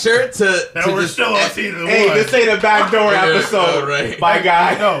 I'll make sure to. Now we're just- still on season Hey, one. this ain't a backdoor Yeah, episode. oh, right. Bye,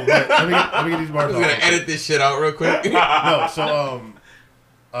 guy. No, but let me get these I'm bars just gonna off. edit this shit out real quick. No, so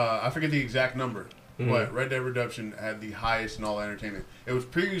I forget the exact number, Mhm. but Red Dead Redemption had the highest in all entertainment. It was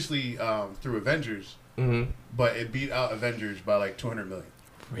previously through Avengers, Mm-hmm. but it beat out Avengers by like 200 million.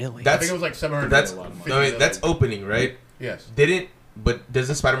 Really? I That's think it was like 700. that's a lot of money. no, that's opening, right? Yes. But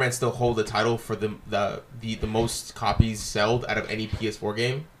doesn't Spider-Man still hold the title for the most copies sold out of any PS4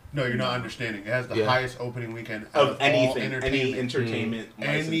 game? No, you're not understanding. It has the Yeah. highest opening weekend out Of all anything, any entertainment. entertainment,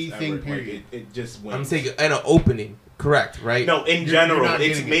 license Anything, ever. period. Like, it just wins. I'm saying an opening, correct? Right? No, in You're general, not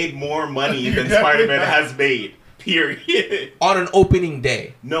it's getting made more money You're than definitely Spider-Man not. has made. Period. On an opening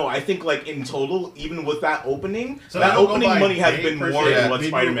day. No, I think like in total, even with that opening, So that they don't go opening by money has day been per more se, than what they do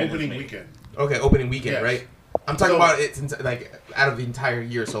Spider-Man has opening made. weekend. Okay, opening weekend, Yes. right? I'm talking So- about it like out of the entire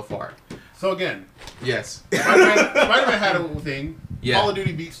year so far. So again, Yes. Spider-Man had a thing. Yeah. Call of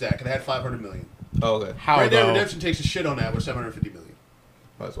Duty beats that. It had 500 million. Oh, okay. How Red Dead though? Redemption takes a shit on that with 750 million.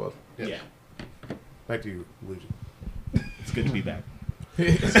 Might as well. Yes. Yeah, Back to you, Luigi. it's good to be back.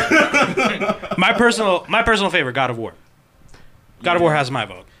 My personal favorite, God of War. God of War has my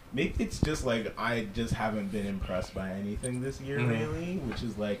vote. Maybe it's just like I just haven't been impressed by anything this year, really, which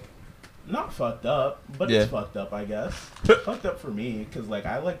is like not fucked up, but Yeah. it's fucked up, I guess. Fucked up for me because like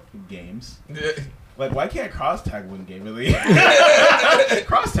I like games. Like, why can't Cross Tag win Game of the Year?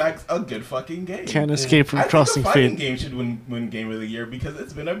 Cross Tag's a good fucking game. Can't escape from I think crossing the fighting fate. game should win Game of the Year because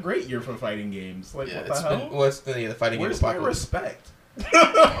it's been a great year for fighting games. Like, Yeah, what it's the been hell? what's the fighting game Where's my apocalypse. respect?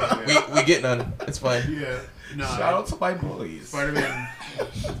 We get none. It's fine. Yeah. No, Shout out to my boys.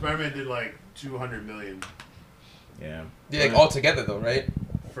 Spider-Man did like 200 million Yeah. Yeah, like all together though, right?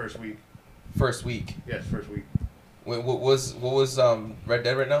 first week. First week. Yes, first week. What was Red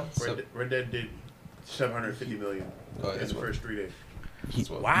Dead right now? Red Dead did 750 million Oh, in that's the what- first 3 days.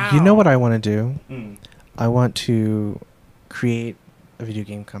 Wow. You know what I want to do? Mm. I want to create a video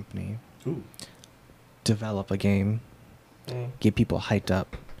game company, Ooh. develop a game, Mm. get people hyped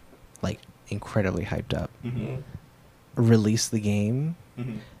up, like incredibly hyped up, Mm-hmm. release the game,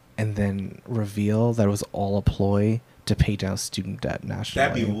 Mm-hmm. and then reveal that it was all a ploy to pay down student debt That'd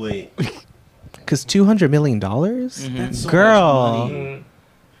nationally. be lit. Because $200 million, That's so girl. much money.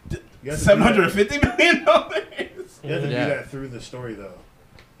 You have to do that- $750 million. You have to Yeah. do that through the story though.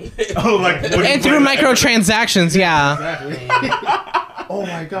 Oh, like And through microtransactions, yeah. Exactly. Oh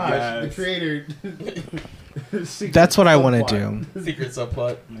my gosh, Yes. the creator. That's what I want to do. Secret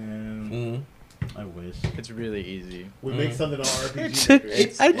subplot. Man, Mm. I wish. It's really easy. We make something on RPG. It took. Maker.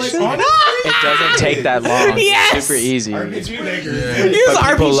 It, I Like, took- honestly, It doesn't take that long. Yes! It's super easy. RPG Maker. It was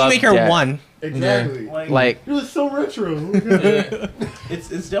But people RPG love Maker that. 1. Exactly. Like, It was so retro.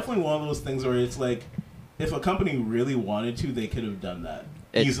 it's definitely one of those things where it's like, if a company really wanted to, they could have done that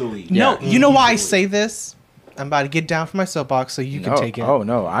It- easily. No, Yeah. you know why I Easily. say this? I'm about to get down from my soapbox so you can take it. Oh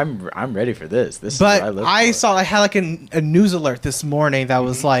no, I'm ready for this. This is what I But live I for. saw I had like a news alert this morning that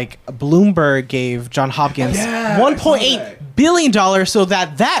was like Bloomberg gave John Hopkins Yeah, I saw $1.8 that. billion so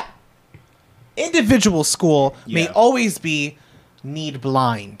that individual school may Yeah. always be need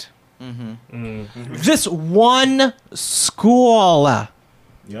blind. Mm-hmm. This one school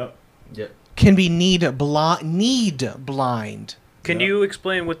Yep. can be need blind. Can you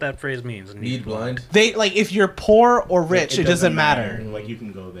explain what that phrase means? Need blind. They like if you're poor or rich, it doesn't matter. Like you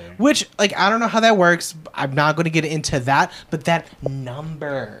can go there. Which like I don't know how that works. I'm not going to get into that, but that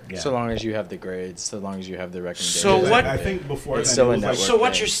number. Yeah. So long as you have the grades, so long as you have the recommendations. So what- I think before It's then still it a was like, network. So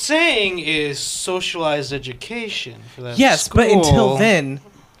what thing. you're saying is socialized education for that. Yes, but until school. then,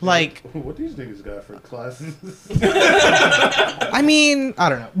 like What these niggas got for classes? I mean, I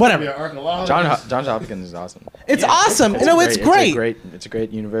don't know. Whatever. Yeah, archaeology. Johns Hopkins is awesome. It's awesome. It's No, great- it's a great. It's a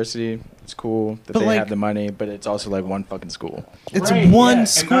great university. It's cool that But, they like- have the money, but it's also like one fucking school. It's right, one yeah, and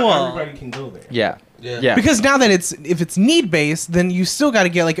school. not everybody can go there. Yeah. Yeah. Yeah. Because now that if it's need based, then you still got to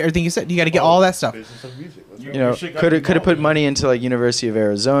get like everything you said. You got to get all that stuff. Business of music. Let's You go. you know, shit got could have involved put in money into like University of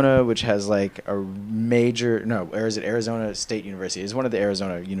Arizona, which has like a major or is it Arizona State University? It's one of the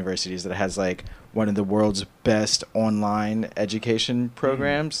Arizona universities that has like one of the world's best online education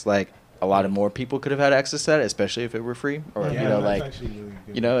programs. Like a lot of more people could have had access to that, especially if it were free, or Yeah, you know, that's like actually really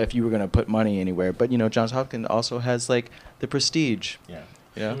good. you know, if you were gonna put money anywhere. But you know, Johns Hopkins also has like the prestige. Yeah.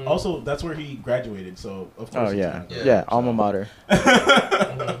 You know? Also, that's where he graduated, so of course. Oh it's yeah, not good. yeah, alma mater.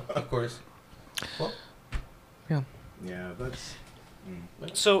 Of course. Yeah, that's.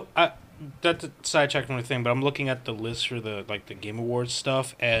 So that's a sidetrack from the thing, but I'm looking at the list for the Game Awards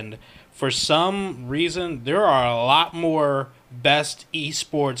stuff, and for some reason there are a lot more best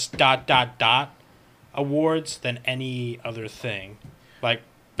esports ... awards than any other thing. Like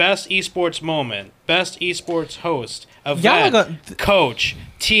best esports moment, best esports host, event, got- coach,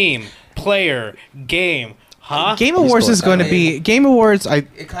 team, player, game. Huh? Game Awards is Esports, going to I be mean, Game Awards.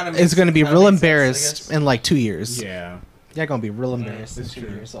 It kind of Is going to be real embarrassed in like 2 years. Yeah. You're going to be real embarrassed in It's 2 true.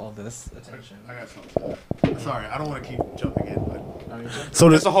 years. All this attention. I got something. Sorry, I don't want to keep jumping in. But... So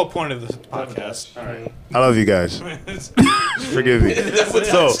That's the whole point of this podcast. All right. I love you guys. Forgive me.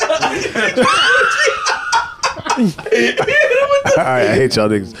 So. All right, I hate y'all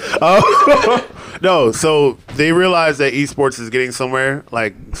niggas. No, so they realize that esports is getting somewhere,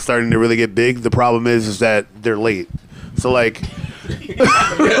 like starting to really get big. The problem is that they're late. So like,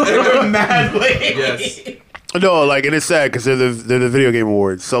 Mad late. Yes. no, like, and it's sad because they're the video game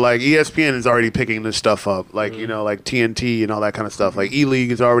awards. So like, ESPN is already picking this stuff up, like you know, like TNT and all that kind of stuff. Like E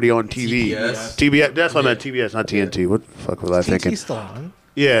League is already on TV. TBS. TBS. That's what I meant. TBS, not TNT. What the fuck was I thinking? TNT's still on.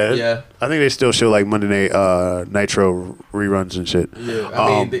 Yeah, Yeah. I think they still show like Monday Night Nitro reruns and shit. Yeah. I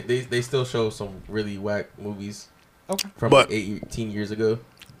mean, Um, they still show some really whack movies. Okay. From But- like 18 years ago.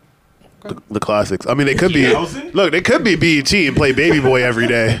 The classics. I mean, they could be. 2000? Look, they could be BET and play Baby Boy every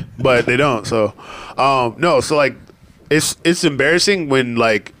day, but they don't. So, no. So like, it's embarrassing when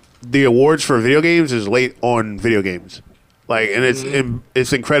like the awards for video games is late on video games, like, and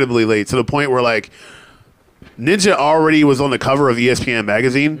it's incredibly late to the point where like Ninja already was on the cover of ESPN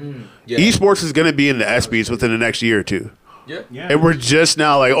magazine. Yeah. Esports is going to be in the ESPYs within the next year or two. Yeah. Yeah. And we're just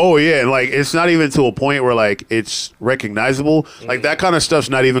now like, oh yeah, and like it's not even to a point where like it's recognizable. Like that kind of stuff's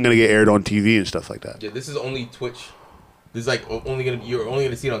not even gonna get aired on TV and stuff like that. Yeah, this is only Twitch. This is like you're only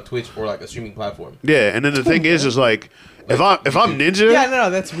gonna see it on Twitch or like a streaming platform. Yeah, and then the thing is like if I'm Ninja, Yeah, no,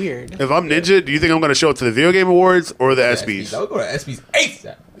 that's weird. if I'm Ninja, do you think I'm gonna show it to the Video Game Awards or the I ESPYs? would go to ESPYs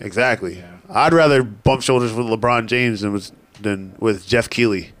ASAP. Exactly. Yeah. I'd rather bump shoulders with LeBron James than with Jeff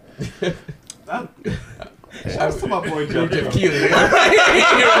Keighley. Shouts to my boy Jeff. Jeff Keighley. You're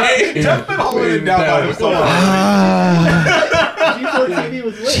right. Jeff been holding it down by himself. G4TV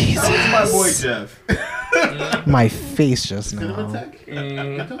was lit. Shouts to my boy Jeff. My face just now.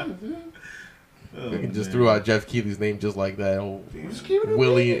 We just threw out Jeff Keighley's name just like that. Oh,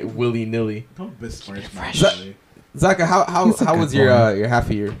 willy nilly. Don't besmirch my Zach- boy. Zaka, how He's a how good was your half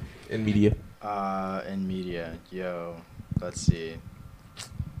a year in media? In media, let's see.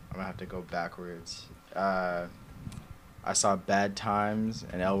 I'm gonna have to go backwards. I saw Bad Times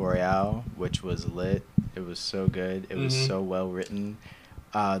and El Royale, which was lit. It was so good. It was Mhm. so well written.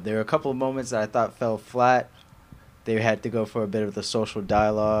 There were a couple of moments that I thought fell flat. They had to go for a bit of the social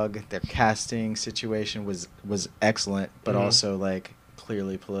dialogue. Their casting situation was excellent, but Mhm. also like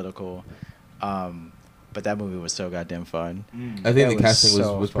clearly political. But that movie was so goddamn fun. I think That the casting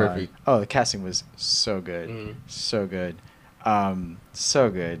so was fun. perfect. Oh, the casting was so good. Mhm. So good. So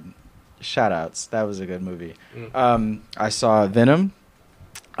good. Shout outs. That was a good movie. Mm. I saw Venom.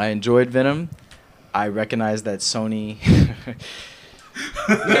 I enjoyed Venom. I recognize that Sony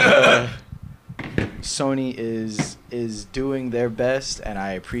Sony is doing their best, and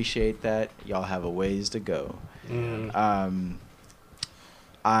I appreciate that. Y'all have a ways to go.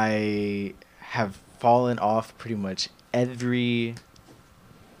 I have fallen off pretty much every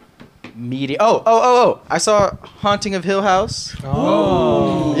media. Oh! I saw Haunting of Hill House.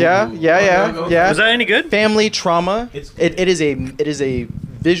 Oh. Yeah. Was that any good? Family trauma. It's It is a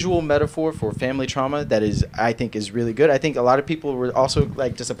visual metaphor for family trauma that I think is really good. I think a lot of people were also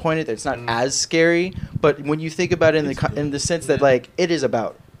like disappointed that it's not as scary, but when you think about it in the sense that like it is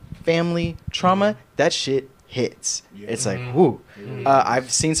about family trauma, that shit hits. Yeah. It's like, whoo.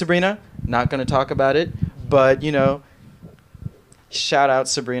 I've seen Sabrina. Not gonna talk about it, but shout out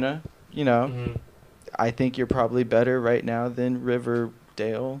Sabrina. I think you're probably better right now than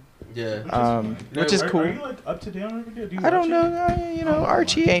Riverdale. Yeah. Which is cool. Are you like up to date on Riverdale? Do you I don't watch it? know.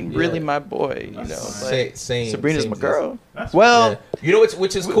 Archie ain't really Yeah. my boy. That's Like, Same. Sabrina's my girl. That's Well, You know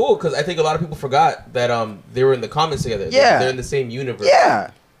which is cool because I think a lot of people forgot that they were in the comments together. Yeah. They're in the same universe.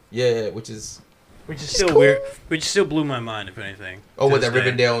 yeah. Yeah, which is Which is still weird. Which still blew my mind, if anything. oh, to with this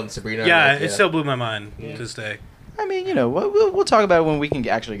that day. Rivendell and Sabrina. Yeah, like, it still blew my mind to this day. I mean, we'll talk about it when we can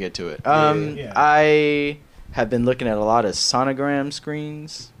actually get to it. Yeah. I have been looking at a lot of sonogram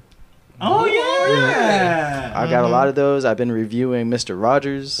screens. Oh yeah. I got a lot of those. I've been reviewing Mr.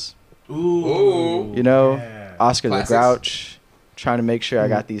 Rogers. Ooh. Yeah. Oscar Classics. the Grouch. Trying to make sure I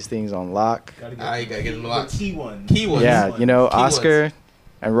got these things on lock. Gotta You gotta get them the locked. key one. Key ones. Yeah, Key Oscar ones.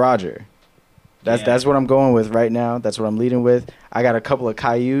 and Roger. That's what I'm going with right now. That's what I'm leading with. I got a couple of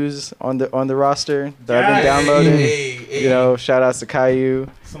Cailloux on the roster that I've been downloading. Hey. Shout outs to Caillou.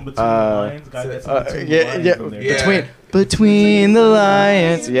 Some between the lines. Gotta get some between the lines yeah, in there. Yeah. between the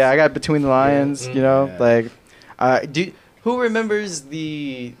lions. Yeah, I got between the lions. Yeah. Like, who remembers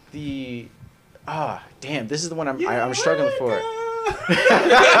the damn, this is the one I'm struggling for.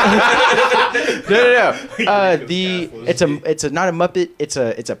 No. It's not a Muppet. It's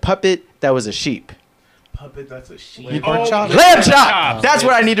a puppet that was a sheep. Puppet, that's a sheep. Pork chop? Lamb chop. That's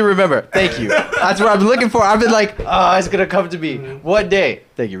what I need to remember. Thank you. That's what I'm looking for. I've been like, it's gonna come to me one day.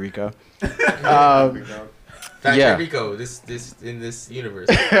 Thank you, Rico. Fat Yeah. Rico, this in this universe.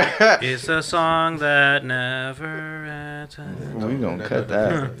 It's a song that never ends. We gonna cut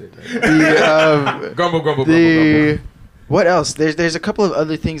that. Grumble. What else? There's a couple of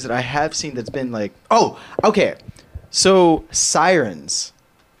other things that I have seen that's been like, okay. So Sirens.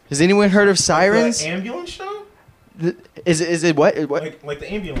 Has anyone heard of Sirens? The ambulance show? Is it what? Like the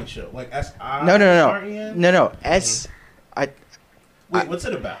ambulance show? Like S-I? No. R-E-N? No. Wait, what's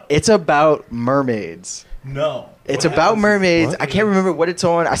it about? It's about mermaids. No. It's What about happens? mermaids. What? I can't remember what it's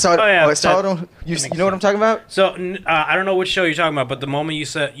on. I saw it. Oh, yeah, I saw it that- on. You makes know what I'm talking about? So I don't know which show you're talking about, but the moment you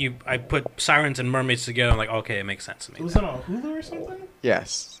said I put sirens and mermaids together, I'm like, okay, it makes sense to me. Was it on Hulu or something?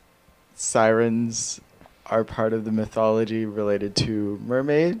 Yes. Sirens are part of the mythology related to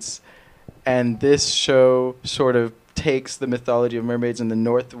mermaids. And this show sort of takes the mythology of mermaids in the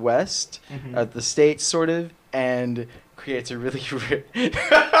Northwest, Mm-hmm. the States, sort of, and creates a really.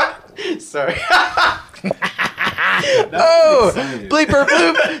 Sorry. Oh, bleeper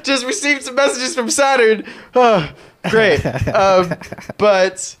bloop! Just received some messages from Saturn. Oh, great.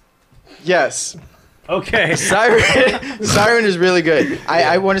 But yes, Okay. Siren is really good.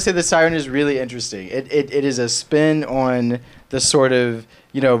 I want to say the Siren is really interesting. It is a spin on the sort of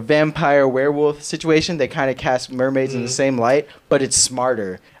vampire werewolf situation. They kind of cast mermaids in the same light, but it's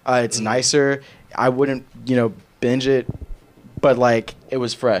smarter. It's nicer. I wouldn't binge it, but like it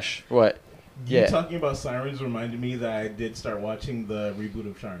was fresh. What? You Yeah. talking about Sirens reminded me that I did start watching the reboot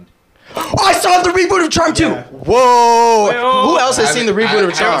of Charmed. Oh, I saw the reboot of Charmed too. Yeah. Whoa! Wait, oh, Who else has seen the reboot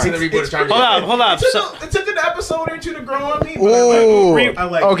of I haven't seen Charmed? the reboot of Charmed. Hold up. It took an episode or two to grow on me. But Ooh. I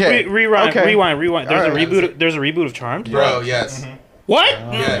like Okay. Rewind. Okay. Rewind. There's All right. There's a reboot of Charmed. Bro, yes. What?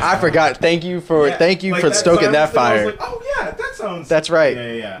 Yes. I forgot. Thank you for Like stoking that Sirens thing, I fire. was like, oh yeah, that sounds. That's right.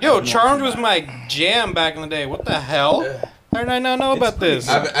 Yeah. Yo, I've been Charmed was watching my jam back in the day. What the hell? How did I not know about pretty this?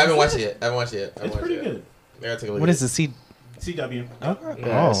 good. I haven't watched it yet. that. It's pretty good. I gotta take a look What at is the C? CW. Yeah,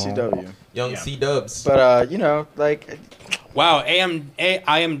 Oh. CW. Young Yeah. C-dubs. But like Wow,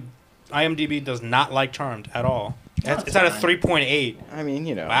 IMDb does not like Charmed at all. It's at a 3.8. I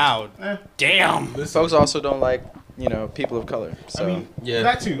mean, Wow, Eh, damn. folks also don't like people of color. So I mean, Yeah.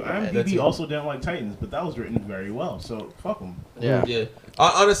 that too. that IMDb too. also didn't like Titans, but that was written very well. So fuck them. yeah. Yeah.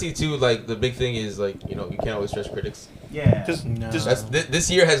 Honestly, too, like the big thing is like you can't always trust critics. Yeah. Just That's this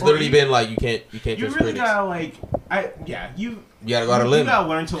year has literally been like you can't you trust really critics. gotta You gotta go out on a You limb. gotta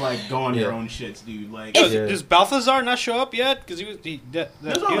learn to like go on your Yeah. own shits, dude. Like, Does Balthazar not show up yet? Because he was he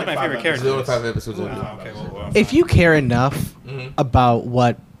was only like my 5 favorite There's character. only 5 episodes. Oh, in. okay, well. If you care enough Mhm.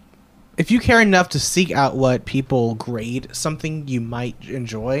 about if you care enough to seek out what people grade something you might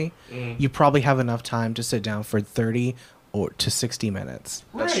enjoy, you probably have enough time to sit down for 30 or to 60 minutes.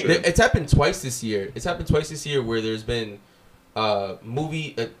 That's Right. true. It's happened twice this year. Where there's been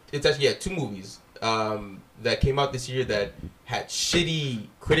movie. It's actually 2 movies that came out this year that had shitty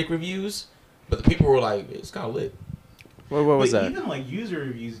critic reviews, but the people were like, it's kind of lit. What was but that? even like user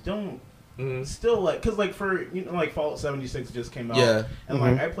reviews don't Mhm. still like because like for like Fallout 76 just came out. Yeah. And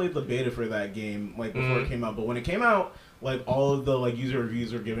like I played the beta for that game like before it came out, but when it came out, like all of the like user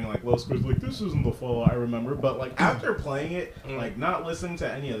reviews were giving like low scores, like this isn't the Fallout I remember. But like after playing it, like not listening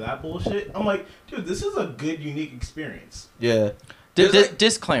to any of that bullshit, I'm like, dude, this is a good unique experience. Yeah. There's, like-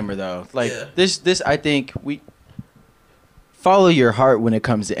 Disclaimer though, like Yeah. this I think we follow your heart when it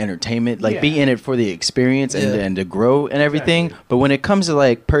comes to entertainment, like be Yeah. in it for the experience and Yeah. and to grow and everything. Exactly. But when it comes to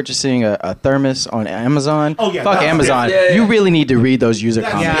like purchasing a thermos on Amazon, Oh, yeah, fuck that's- Amazon. yeah, yeah. You really need to read those user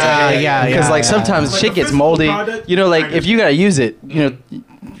That's- comments. Yeah, Because like yeah. sometimes Like shit a gets physical moldy. product, You know, like I if you gotta use it, you know,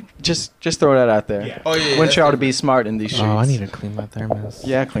 just throw that out there. Yeah. Oh yeah. Want that's y'all to different. be smart in these streets. Oh, I need to clean my thermos.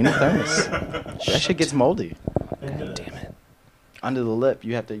 Yeah, clean the thermos. That shit gets moldy. Damn it. Under the lip,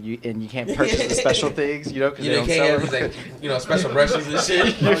 you have to, and you can't purchase the special things, you know, because You know, they can't don't have sell like, them. special brushes and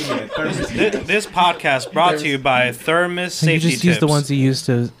shit. Oh, yeah, thermos. This podcast brought to you by Thermos So you Safety just use the Tips. ones you use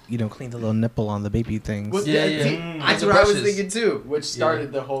to, clean the little nipple on the baby things. Yeah, yeah. Mm. That's The what I was brushes. thinking too, which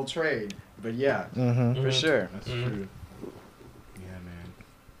started the whole trade. But yeah, Mm-hmm. for sure. That's true. Yeah, man.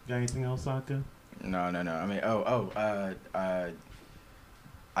 Got anything else, Saka? No. I mean,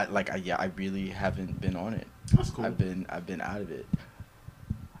 I really haven't been on it. That's cool. I've been out of it.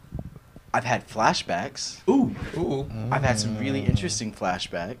 I've had flashbacks. Ooh. Ooh. I've had some really interesting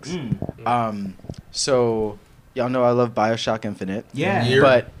flashbacks. Mm. So y'all know I love BioShock Infinite. Yeah. Yeah.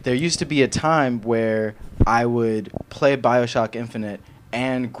 But there used to be a time where I would play BioShock Infinite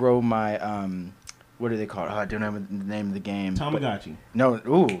and grow my what do they call it? Oh, I don't know the name of the game. but- Tamagotchi. No,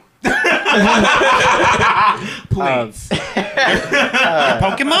 ooh. Please.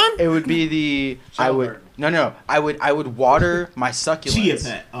 Pokemon? It would be the I would water my succulents. Chia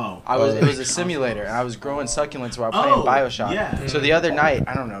Pet. Oh. It was a simulator, and I was growing succulents while playing Oh, BioShock. yeah. So the other night,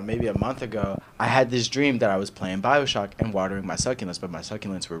 I don't know, maybe a month ago, I had this dream that I was playing BioShock and watering my succulents, but my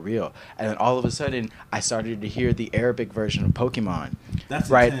succulents were real. And then all of a sudden, I started to hear the Arabic version of Pokemon. That's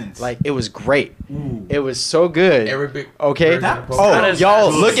Right? intense. Like, it was great. Ooh. It was so good. Arabic. Okay? version of That- Oh, That is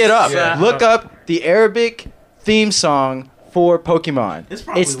y'all, good. look it up. Yeah. Look up the Arabic theme song for Pokemon. It's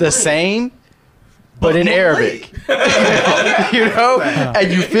probably the lit. same, but in more Arabic. lit. You know?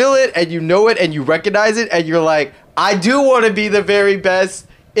 And you feel it, and you know it, and you recognize it, and you're like, I do want to be the very best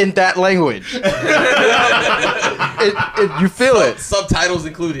in that language. You feel it. Subtitles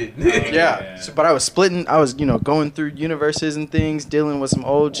included. Yeah. So, but I was going through universes and things, dealing with some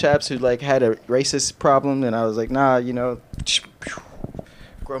old chaps who like had a racist problem, and I was like, nah, grow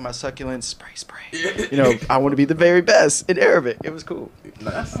my succulents, spray. I want to be the very best in Arabic. It was cool.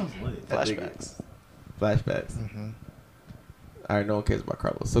 That sounds lit. Flashbacks. Flashbacks. All right, no one cares about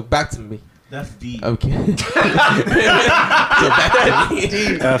Carlos. So back to me. That's deep. Okay. So back to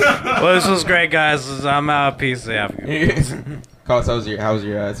me. Well, this was great, guys. I'm out. Peace. Have a good one. Carlos, how was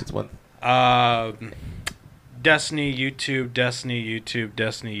your 6 months? Destiny YouTube.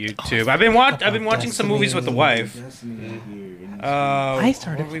 I've been watching some movies with the wife. I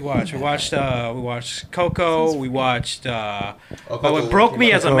started- What did we watch? We watched Coco. We watched. Oh, What broke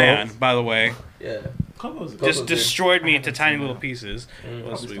me as a man, by the way, Yeah. Coco's Coco's just good. destroyed me into tiny little pieces.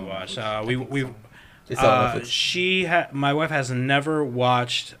 What else did we watch? It's on Netflix. My wife has never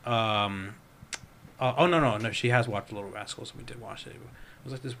watched. No. She has watched Little Rascals. We did watch it. It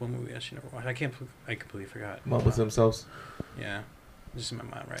was like this one movie that she never watched. I completely forgot. Marbles themselves. Yeah, just in my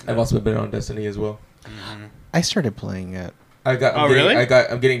mind right now. I've also been on Destiny as well. Mhm. I started playing it. I'm really?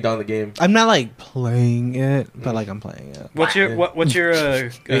 getting down the game. I'm not like playing it, but like I'm playing it. What's your What's your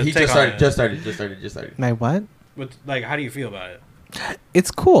He take on it? just started. My what? Like, how do you feel about it? It's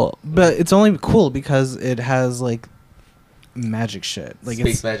cool, but it's only cool because it has like magic shit. Like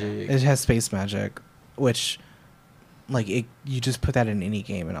Space magic. It has space magic, which like you just put that in any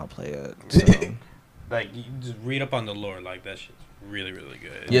game and I'll play it. So Like, you just read up on the lore. Like, that shit's really, really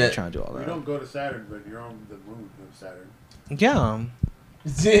good. Yeah. I'm trying to do all You that. don't go to Saturn, but you're on the moon of Saturn. Yeah,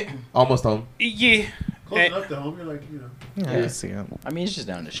 Almost home. Yeah. Close Hey. enough to home. You're like, yeah, Yeah. I see it. I mean, it's just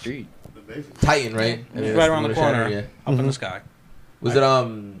down the street. the basics. Titan, right? It's right around the corner. Yeah. Up in the sky. Was it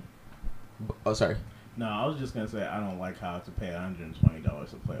Oh, sorry. No, I was just gonna say I don't like how I have to pay $120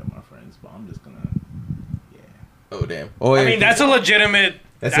 to play with my friends, but I'm just gonna, Oh damn. Oh, I mean, that's a legitimate.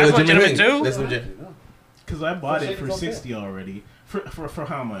 That's legitimate thing. too. That's legit. because I bought it for $60 $60 already. For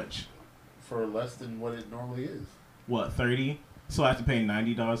how much? For less than what it normally is. What, 30? So I have to pay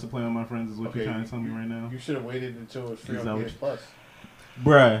 $90 to play with my friends? Is what you're trying to tell me right now? You should have waited until it was free Is on that PS Plus.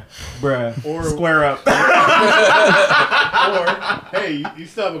 Bruh, Or- square up. Or hey, you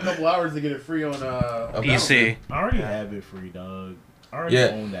still have a couple hours to get it free on PC. I already have it free, dog. I already Yeah,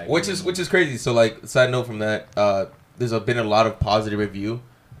 own that. which game. is crazy. So like, side note from that, there's been a lot of positive review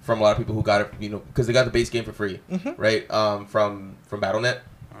from a lot of people who got it, because they got the base game for free, right? From BattleNet,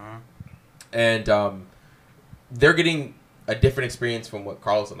 and they're getting a different experience from what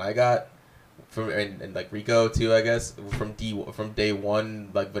Carlos and I got, and like Rico too, I guess, from day one,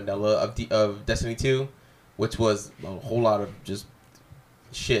 like vanilla of Destiny 2, which was a whole lot of just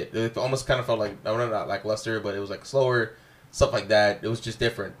shit. It almost kind of felt like, not lackluster, but it was like slower. Stuff like that. It was just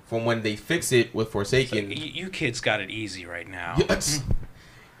different from when they fix it with Forsaken. You kids got it easy right now. Yes.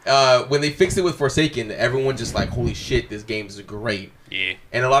 When they fixed it with Forsaken, everyone just like, holy shit, this game is great. Yeah.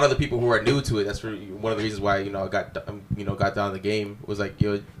 And a lot of the people who are new to it, that's one of the reasons why I got down the game, was like,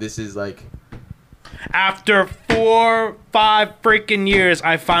 this is like. After 4-5 freaking years,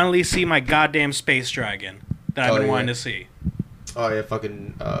 I finally see my goddamn space dragon that I've been wanting to see. Oh yeah,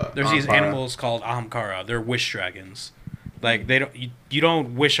 fucking. There's these Ahamkara. animals called Ahamkara. They're wish dragons. Like they don't, you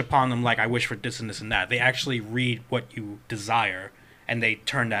don't wish upon them like I wish for this and this and that. They actually read what you desire, and they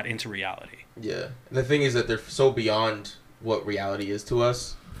turn that into reality. Yeah, and the thing is that they're so beyond what reality is to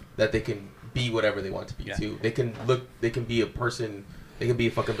us that they can be whatever they want to be too. They can be a person. They can be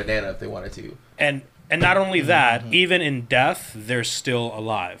a fucking banana if they wanted to. And not only that, even in death, they're still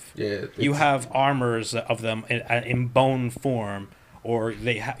alive. Yeah, You have armors of them in bone form, or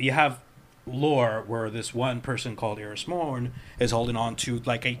you have lore where this one person called Eris Morn is holding on to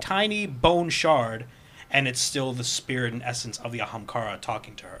like a tiny bone shard, and it's still the spirit and essence of the Ahamkara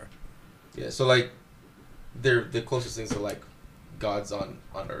talking to her. Yeah, so like, they're the closest things to like gods on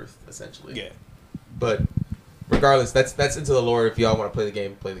Earth, essentially. Yeah. But regardless, that's into the lore. If y'all want to play the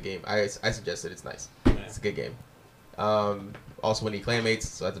game, play the game. I suggest it. It's nice. Yeah. It's a good game. Also, we need clanmates,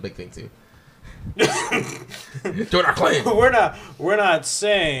 so that's a big thing too. Join our clan. We're not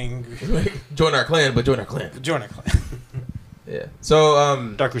saying Join our clan, but join our clan. join a clan. Yeah.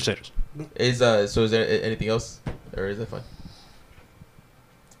 So Dark Crusaders. is there anything else, or is that fine?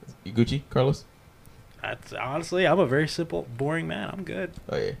 You Gucci, Carlos? That's honestly, I'm a very simple, boring man. I'm good.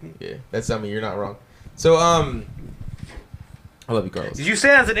 Oh yeah. You're not wrong. So I love you, Carlos. You say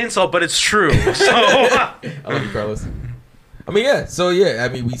that as an insult, but it's true. So I love you, Carlos. I mean, yeah. So yeah, I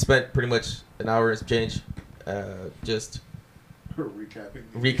mean, we spent pretty much an hour and some change, just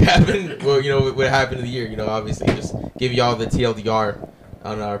recapping. Well, what happened in the year. Obviously, just give y'all the TLDR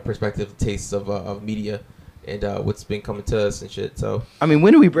on our perspective, tastes of media, and what's been coming to us and shit. So I mean,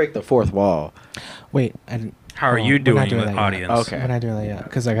 when do we break the fourth wall? Wait, I didn't. how are hold you on, we're not doing with that yet. audience? Okay. We're not doing that yet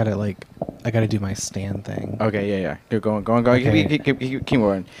because I gotta do my stand thing. Okay, yeah. You're going. Okay. Keep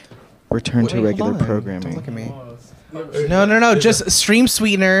going. Return to Wait, regular hold on. programming. Don't look at me. No. Just stream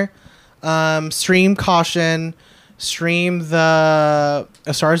Sweetener, stream Caution, stream the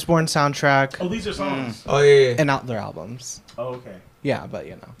A Star Is Born soundtrack, Oh, these are songs. oh yeah. and out their albums. Oh, okay. Yeah, but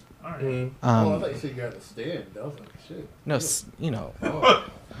All right. Mm. I thought you said you got to stand. That was like shit. no,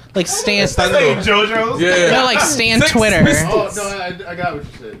 like Stan. Hey, JoJo's. Yeah. No, like Stan Sex Twitter. Oh no, I got what you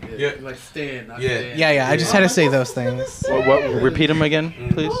said. Yeah, Yeah. like stand, not Yeah. stand. Yeah. I just had to say those things. What? Repeat them again,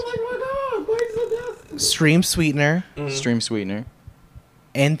 please. Stream Sweetener, Stream Sweetener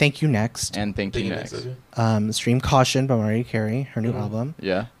and Thank You Next. and Thank You Next. Stream Caution by Mariah Carey, her new album,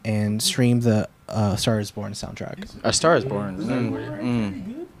 Yeah. and stream the Star Is Born soundtrack. A Star Is Born.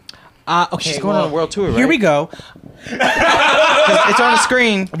 Okay, She's going on a world tour, right? Here we go. It's on the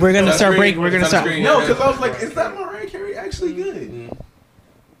screen. We're gonna start break. breaking. We're gonna start. No, because I was like, is that Mariah Carey actually good?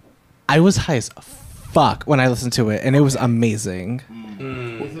 I was high as fuck when I listened to it, and it was amazing.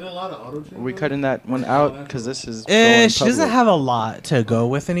 Was it a lot of auto tune? Are we cutting that one out? Because this is. She doesn't have a lot to go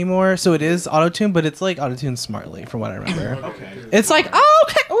with anymore, so it is autotune, but it's like autotune smartly, from what I remember. Okay. It's like, oh,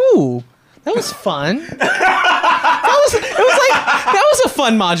 okay, ooh, that was fun. That was a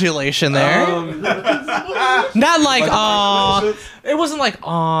fun modulation there. Not like, aw. It wasn't like,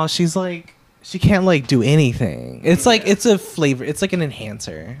 aw. She's like, she can't like do anything. It's like it's a flavor. It's like an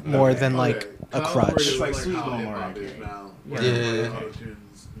enhancer more than like a crutch. It's like Sweet Home Mariah Carey. Yeah.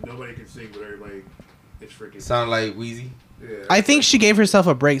 Nobody can sing, but everybody is freaking. Sound like Wheezy. Yeah. I think she gave herself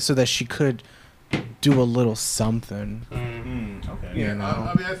a break so that she could do a little something. Okay. You know.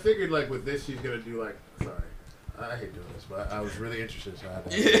 I mean, I figured like with this, she's gonna do like. Sorry, I hate doing this, but I was really interested. So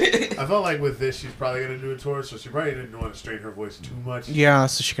I felt like with this, she's probably gonna do a tour, so she probably didn't want to strain her voice too much. Yeah,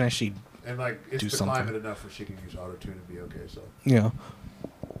 so she can actually, And like, it's do the something. climate enough where she can use auto tune and be okay. So yeah.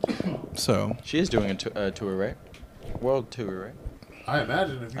 So She is doing a tour, right? World tour, right? I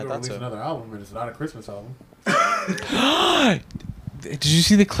imagine if you I don't thought release so. another album and it's not a Christmas album, did you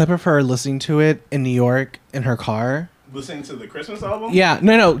see the clip of her listening to it in New York in her car? Listening to the Christmas album? Yeah,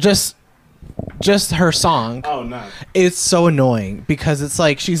 no, just her song. Oh, no. It's so annoying because it's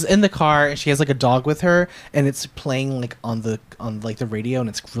like she's in the car and she has like a dog with her and it's playing like on the radio and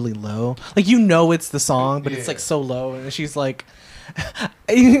it's really low. Like it's the song, but it's like Yeah. so low and she's like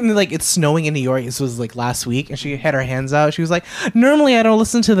like it's snowing in New York. This was like last week and she had her hands out. She was like, "Normally I don't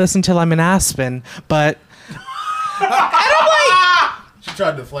listen to this until I'm in Aspen, but she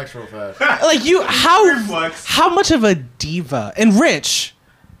tried to flex real fast. like Reflex. how much of a diva and rich,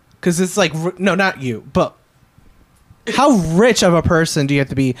 because it's like no, not you, but how rich of a person do you have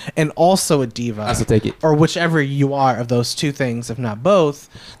to be and also a diva? I still take it. Or whichever you are of those two things, if not both,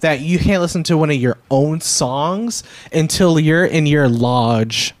 that you can't listen to one of your own songs until you're in your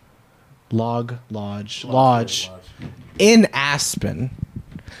lodge in Aspen.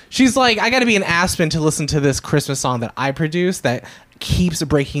 She's like, I gotta be in Aspen to listen to this Christmas song that I produced that keeps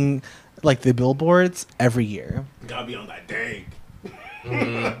breaking like the billboards every year. Gotta be on that dang.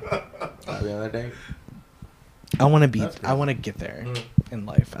 I want to be. That's good. I want to get there in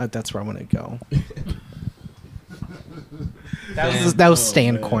life. That's where I want to go. that was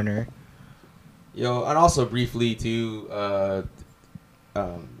Stan man. Corner. Yo, and also briefly too,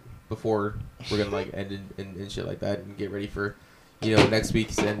 before we're gonna like end and shit like that and get ready for, next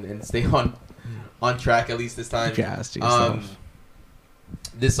week's and stay on track at least this time. Gassed yourself.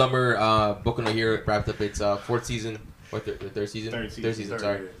 This summer, Boku no Hero wrapped up its fourth season or third season. Third season. Third season. Third,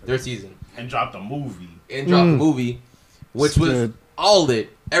 Sorry, yeah. third season. And dropped a movie. And dropped the movie, which was Good. all lit.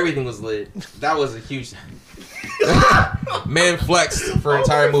 Everything was lit. That was a huge man flexed for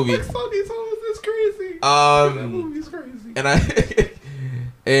entire movie. It's crazy. Um, crazy.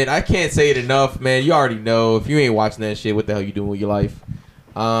 and I can't say it enough, man. You already know if you ain't watching that shit, what the hell you doing with your life?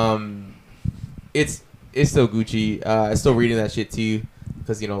 It's still Gucci. I'm still reading that shit too,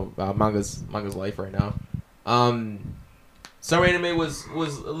 because manga's life right now. Summer anime was a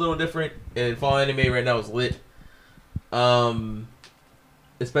little different, and fall anime right now is lit.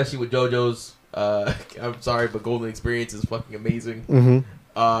 Especially with JoJo's. I'm sorry, but Golden Experience is fucking amazing.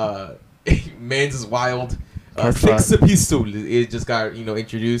 Mm-hmm. Man's is wild. Part Sex five. Pistol, it just got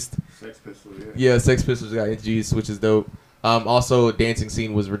introduced. Sex Pistols, yeah. Yeah, Sex Pistols got introduced, which is dope. Also, dancing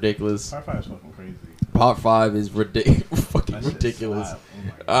scene was ridiculous. Part 5 is fucking crazy. Part 5 is fucking That shit ridiculous. slap.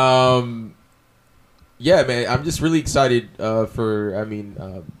 Oh my God. Yeah, man, I'm just really excited for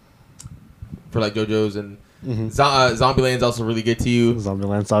like JoJo's and Mm-hmm. Zombieland's also really good to you.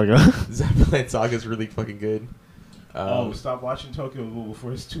 Zombieland Saga. Zombieland Saga is really fucking good. Stop watching Tokyo Ghoul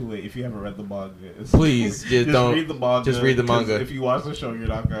before it's too late. If you haven't read the manga, Please, just don't- read the manga. just read the 'cause manga. If you watch the show, you're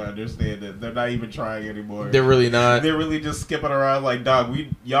not gonna understand it. They're not even trying anymore. They're really not. They're really just skipping around like, dog.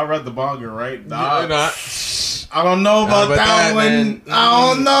 Y'all read the manga, right? They're not. I don't know about Not about that that, one. man. I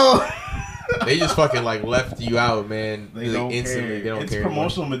don't know. They just fucking like left you out, man. They Like, don't instantly. care. They don't It's care. anymore.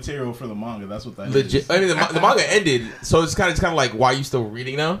 promotional material for the manga. That's what that is. Legit. I mean, the manga ended, so it's kind of like, why are you still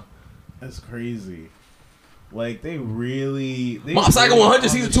reading now? That's crazy. Like they really. Mob Psycho 100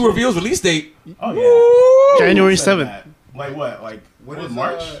 season 2 reveals release date. Oh yeah. January Who said 7th. that? Like what? Like When what, is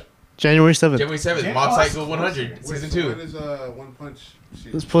March? January 7th. January 7th. Yeah, Mob oh, that's Psycho 100 Wait, season so 2. When is One Punch?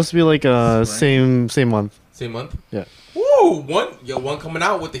 It's supposed to be like Spring. same month. Same month. Yeah. Woo! One coming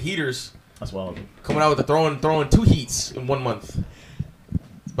out with the heaters. That's wild. Coming out with the throwing 2 heats in 1 month.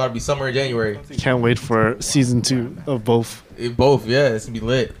 It's about to be summer in January. Can't wait for season 2 of both. Both, yeah, it's gonna be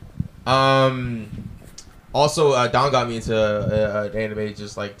lit. Also, Don got me into anime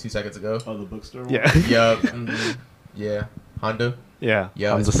just like 2 seconds ago. Oh, the bookstore. Yeah. Yup. Mhm. Yeah. Hondo. Yeah.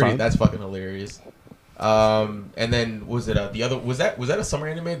 Yeah, on it's the pretty. side. That's fucking hilarious. And then was it the other? Was that a summer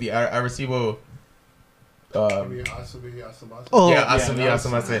anime? The Arecibo. Oh, Yeah, that was Asami.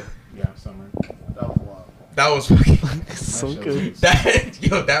 summer. Yeah, summer. That was wild. That was fucking. so That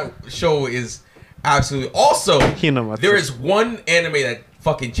good. That show is absolutely. Also, Hinamatsu. there is one anime that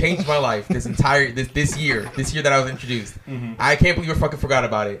fucking changed my life this entire this year that I was introduced. Mhm. I can't believe I fucking forgot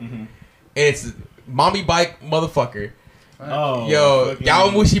about it. Mhm. And it's Mommy Bike Motherfucker. Oh, Yo, fucking-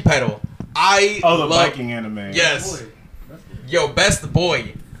 Yawamushi Pedal. I Oh, the love. biking anime. Yes. Yo, best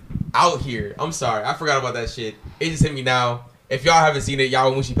boy out here. I'm sorry, I forgot about that shit. It just hit me now. If y'all haven't seen it,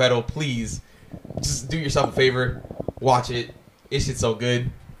 Yawamushi Pedal, please just do yourself a favor, watch it. This shit's so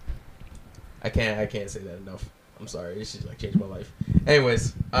good. I can't say that enough. I'm sorry. This shit like changed my life.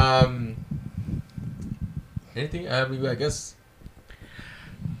 Anyways, anything? I guess.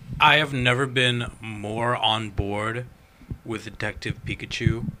 I have never been more on board with Detective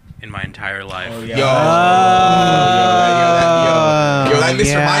Pikachu in my entire life. Oh, Yo, yeah. that Mr.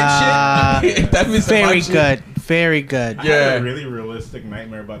 yeah. Mind shit. That Mr. Very Mind shit. good. Very good. I Yeah. had a really realistic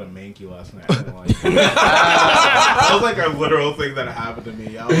nightmare about a Mankey last night. I didn't like it. That was like a literal thing that happened to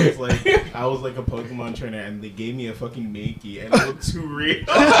me. I was like a Pokemon trainer, and they gave me a fucking Mankey, and it looked too real.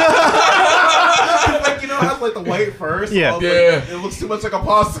 Like, you know, it has like the white fur. So Yeah. I was like, it looks too much like a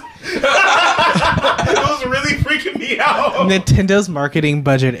possum. It was really freaking me out. Nintendo's marketing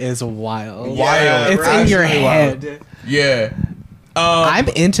budget is wild. Wild. It's in your head. Yeah. I'm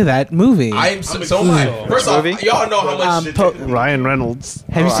into that movie. I'm so excited. high. First off, Movie? y'all know how much shit. Ryan Reynolds.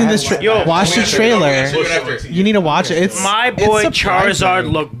 Have you seen this? Yo, watch the trailer. You need to watch it. It's My boy it's Charizard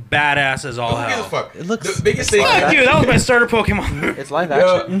surprising. looked badass as all Who gives a hell. fuck? It looks- The biggest thing. Fuck you, that was my starter Pokemon. It's live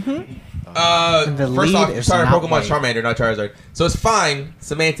Yeah. action. And the First lead off, is started not Pokemon white. Charmander, not Charizard. So it's fine.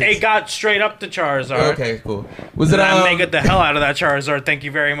 Semantics. It got straight up to Charizard. Okay, cool. Was it And I make it the hell out of that Charizard. Thank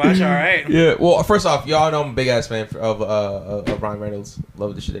you very much. All right. Yeah. Well, first off, y'all know I'm a big ass fan of Ryan Reynolds.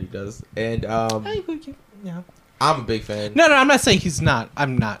 Love the shit that he does, and Yeah. I'm a big fan. No, I'm not saying he's not.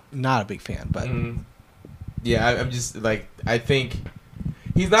 I'm not a big fan, but Yeah, I'm just like I think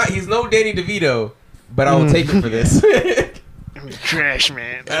he's not. He's no Danny DeVito, but I will take it for this. Trash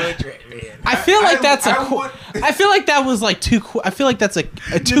man. I feel like that's a. I Cool, would- I feel like that was like too. Cool. I feel like that's a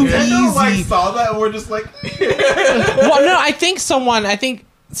too Nintendo like easy. saw that and we're just like, Well, no, I think someone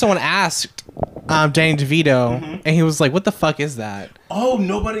asked Danny DeVito, and he was like, "What the fuck is that?" oh,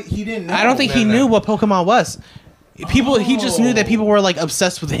 he didn't know. I don't think he knew what Pokemon was. He just knew that people were like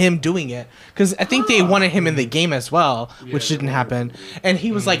obsessed with him doing it because I think they wanted him in the game as well, which didn't happen. And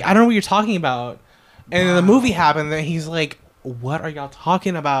he was like, "I don't know what you're talking about." And then the movie happened, and he's like, "What are y'all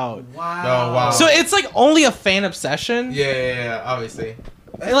talking about?" Wow. Oh, wow. So it's like only a fan obsession. Yeah, obviously.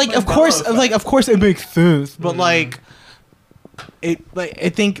 And, like of course it makes sense, but like I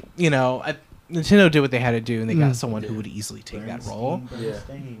think Nintendo did what they had to do, and they got someone who would easily take that role. Yeah.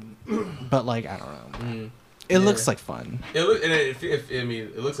 But like I don't know, it looks like fun. It look, and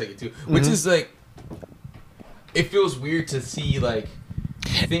it looks like it too, which is like, it feels weird to see like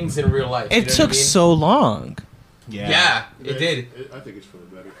things in real life. you know It what took I mean? so long. Yeah, it did. I think it's for the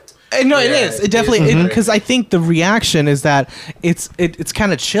better. No, it Yeah, is. It it definitely is. because I think the reaction is that it's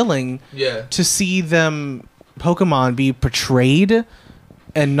kind of chilling Yeah. to see them Pokemon be portrayed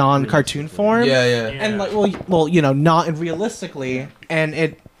in non-cartoon form. Yeah. And like not realistically, and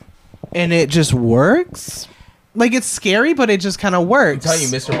it just works. Like it's scary, but it just kind of I'm works. telling you,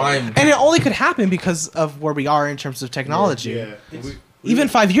 Mr. Mime. And it only could happen because of where we are in terms of technology. Yeah. Even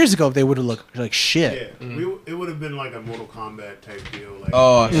 5 years ago, they would have looked like shit. Yeah, it would have been like a Mortal Kombat type deal. Like,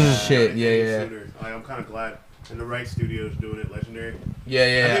 Oh, shit, yeah. sooner. Like, I'm kind of glad, and the right studio's doing it. Legendary.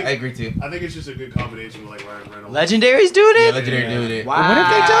 Yeah, I agree too. I think it's just a good combination with like Ryan Reynolds. Legendary's doing Yeah, it. Legendary doing it. Wow. What have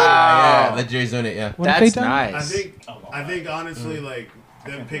they done? Yeah, Legendary's doing it. Yeah. What have they That's done? nice. I think honestly, like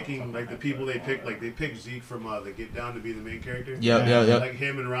them picking like the people they picked, like they picked Zeke from the Get Down to be the main character. Yep. Like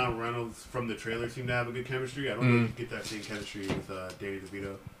him and Ryan Reynolds from the trailer seem to have a good chemistry. I don't know if you get that same chemistry with Danny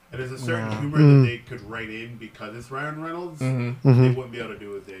DeVito. And there's a certain humor that they could write in because it's Ryan Reynolds. They wouldn't be able to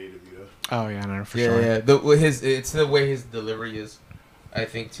do with Danny DeVito. Oh yeah, no, for Yeah, sure. yeah. It's the way his delivery is. I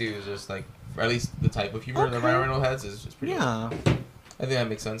think too is just like, or at least the type of humor that Ryan Reynolds has is just pretty. Yeah. I think that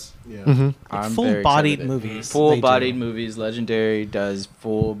makes sense. Yeah. I'm very Full-bodied excited. movies. Full-bodied They do. movies. Legendary does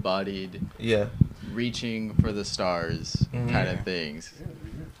full-bodied, Yeah. reaching for the stars kind of things.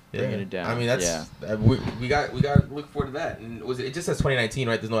 Bringing it down. I mean, that's Yeah. we got to look forward to that. And it just says 2019,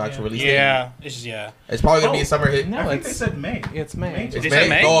 right? There's no actual release date. Yeah, it's just yeah. It's probably gonna be a summer hit. No, I think they it's said May. it's May. It's They said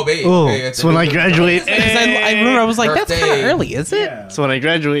May? Oh, May. Oh, Okay, it's when I graduate. Because I remember I was like, that's kind of Birthday. early, is it? Yeah. It's when I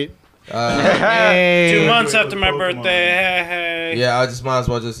graduate. Hey. 2 months With after my Pokemon. birthday. Hey. Yeah, I just might as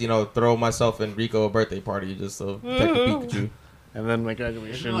well just throw myself and Rico a birthday party just so protect the Pikachu And then my Isn't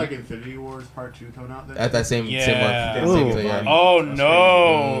graduation. like Infinity Wars Part 2 coming out then? at that same Yeah. month. Ooh. Yeah. Oh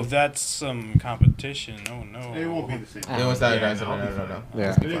no, that's some competition. Oh no. It won't be the same. It was not Yeah, no.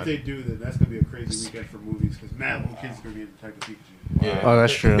 Yeah. And if they do, then that's gonna be a crazy weekend for movies because mad little kids are gonna be in Detective Pikachu. Yeah. Oh,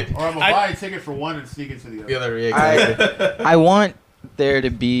 that's true. Or I'm gonna buy a ticket for one and sneak into the other. The other, yeah, exactly. I want there to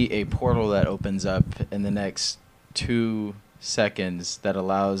be a portal that opens up in the next 2 seconds that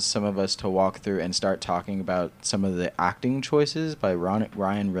allows some of us to walk through and start talking about some of the acting choices by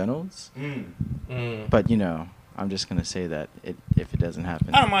Ryan Reynolds. But I'm just gonna say that if it doesn't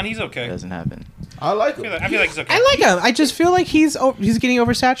happen, I don't mind. He's it okay. doesn't happen. I like I him. feel like it's okay. I like him. I just feel like he's getting He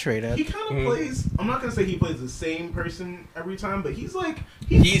oversaturated. kind of plays. I'm not gonna say he plays the same person every time, but he's like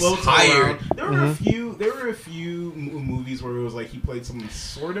He's floats hired. around. There were a few movies where it was like he played something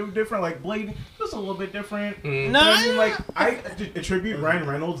sort of different, like Blade, just a little bit different. Mm. But I mean, like I attribute Ryan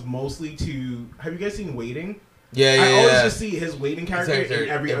Reynolds mostly to. Have you guys seen Waiting? Yeah, yeah, I yeah. always just see his Waiting character in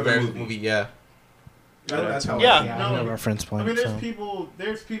every other every movie. Yeah. That's how. Yeah. I see Yeah, it. I have no No. reference I point. mean, so.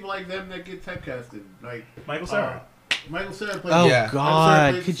 there's people like them that get typecasted. Like Michael Cera. Michael Cera plays. Oh Yeah.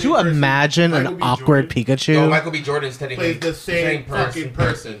 God! plays the Could same you person. imagine Michael an B. awkward Jordan Pikachu? No, Michael B. Jordan's technically plays the same fucking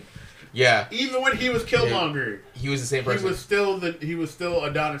person. Yeah, Even when he was Killmonger, he was the same he person. was still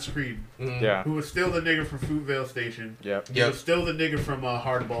Adonis Creed, Mhm. who was still the nigga from Fruitvale Station. Yep. He was still the nigga from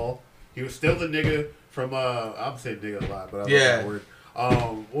Hardball. He was still the nigga from I'm saying nigga a lot, but I don't know Yeah. that word.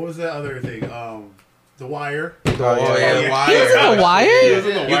 What was that other thing? The Wire. Oh, yeah, yeah. Wire. He was in The Wire? He was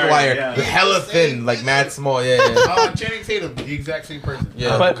in The He was the Wire. Yeah. Hella thin, like mad small. Yeah, yeah. Channing Tatum, the exact same person.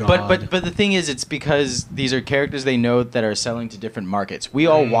 Yeah. But God. but the thing is, it's because these are characters they know that are selling to different markets. We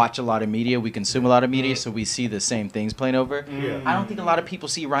all watch a lot of media, we consume a lot of media, so we see the same things playing over. Yeah. I don't think a lot of people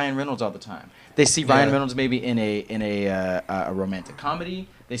see Ryan Reynolds all the time. They see Ryan Yeah. Reynolds maybe in a romantic comedy.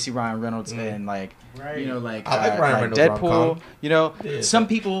 They see Ryan Reynolds in like Right. like I like Ryan Reynolds Deadpool. rom-com. You know, Yeah. some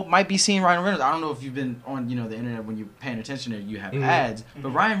people might be seeing Ryan Reynolds. I don't know if you've been on the internet when you're paying attention and you have ads, but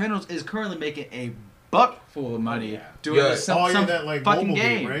Ryan Reynolds is currently making a buck full of money doing Yeah. some that like fucking mobile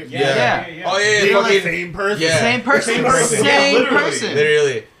game. right? Yeah. Oh yeah, They are the fucking same person. Yeah. Same person. Same person. Same Yeah, literally. person.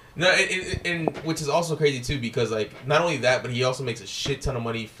 literally. No, and which is also crazy too because like not only that, but he also makes a shit ton of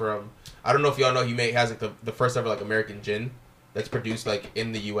money from. I don't know if y'all know he has like the first ever like American gin that's produced like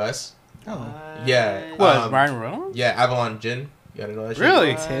in the U.S. Oh, Yeah. What, Ryan Reynolds? Yeah, Avalon Gin. You gotta know that shit.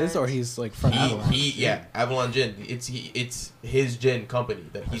 Really? it's his, or he's like from Avalon. Yeah, Avalon Gin. It's his gin company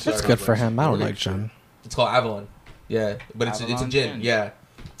that he started. That's good with. for him. I don't like gin. It's called Avalon. Yeah, but it's a Avalon gin. Gin. Yeah,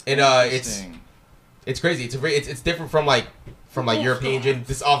 and Interesting. it's crazy. It's different from like European gin.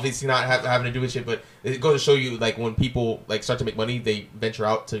 This obviously not having to do with shit, but it goes to show you like when people like start to make money, they venture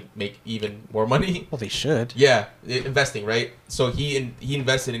out to make even more money. Well, they should. Yeah, investing, right? So he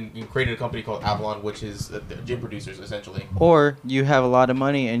invested and created a company called Avalon, which is the gin producers essentially. Or you have a lot of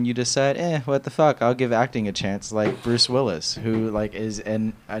money and you decide, what the fuck? I'll give acting a chance, like Bruce Willis, who like is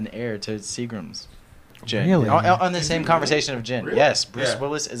an heir to Seagram's gin. Really? On the same conversation of gin. Really? Yes, Bruce Yeah.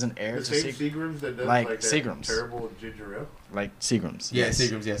 Willis is an heir The to same Seagram's. Seagrams that does Like that Seagram's. terrible ginger ale. Like Seagram's. Yeah, yes.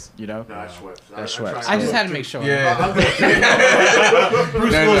 Seagram's, yes. You know? No, that's Schweppes. That's I Schweppes. tried I just to- had to make sure. Yeah.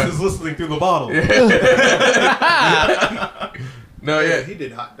 Bruce No, Willis no. is listening through the bottle. No, yeah. He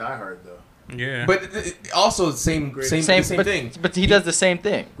did Die Hard though. Yeah. But same thing. But he does the same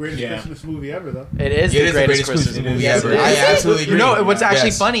thing. Greatest Yeah. Christmas movie ever though. It is Yeah, the it is greatest Christmas movie ever. ever. I absolutely agree. You know what's actually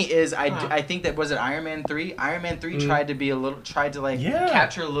Yes. funny is I think that was it Iron Man 3. Iron Man 3 tried to like Yeah.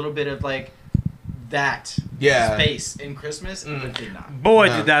 capture a little bit of like that Yeah. space in Christmas, but did not. Boy,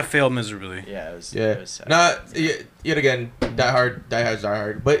 No. did that fail miserably. Yeah, it was. Yeah. It was sad. Nah, yet again, Die Hard's Die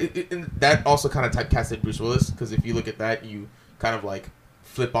Hard. But that also kind of typecasted Bruce Willis because if you look at that, you kind of like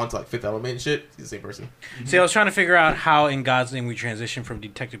flip onto like Fifth Element and shit. He's the same person. See, I was trying to figure out how in God's name we transitioned from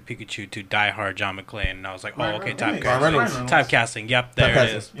Detective Pikachu to Die Hard John McClane, and I was like, oh, okay, Ryan typecasting. Reynolds. Typecasting. Yep, there Typecasting.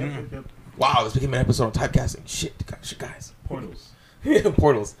 it is. Mhm. Wow, this became an episode on typecasting. Shit, guys. Portals.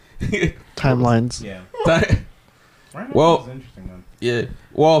 Portals. Timelines. Yeah. Well- Well, interesting then. Yeah.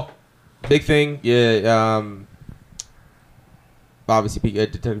 Well, big thing. Yeah. Obviously,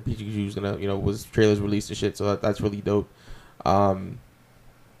 Detective Pikachu's gonna, was trailers released and shit, so that's really dope.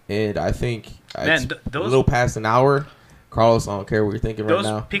 And I think Man, it's those- a little past an hour. Carlos, I don't care what you're thinking right Those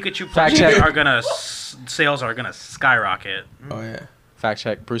now. Pikachu Fact plushies check. are gonna sales are gonna skyrocket. Oh yeah. Fact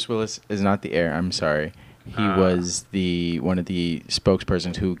check: Bruce Willis is not the heir. I'm sorry. He was one of the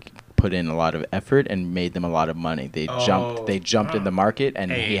spokespersons who put in a lot of effort and made them a lot of money. They jumped in the market,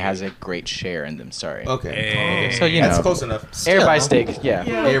 and Hey. he has a great share in them. Sorry. Okay. Hey. Okay. So you That's know, close enough. heir by stake. Yeah.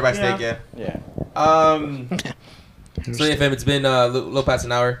 Air by steak, yeah. Yeah. So yeah, fam, it's been a little past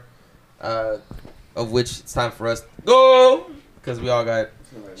an hour, of which it's time for us to go because we all got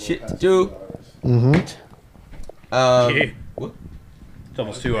shit to do. Mm-hmm. Yeah. What? It's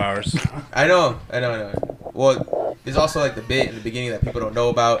almost 2 hours. I know. Well, there's also like the bit in the beginning that people don't know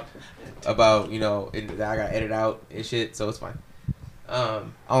about that I gotta edit out and shit, so it's fine.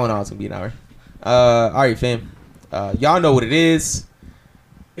 All in all, it's gonna be an hour. All right, fam. Y'all know what it is.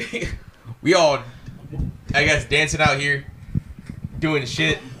 We all, I guess, dancing out here, doing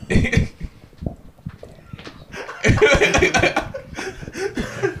shit.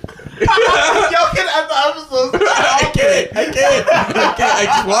 Y'all can end the episode. I can't. I'm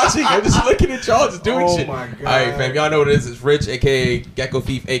just watching. I'm just looking at y'all, just doing shit. My God. All right, fam. Y'all know what it is. It's Rich, aka Gecko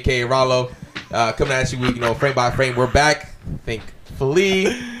Thief, aka Rollo. Coming at you, frame by frame. We're back. Thankfully.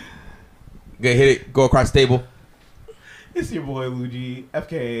 Gonna hit it. Go across the table. It's your boy Luigi,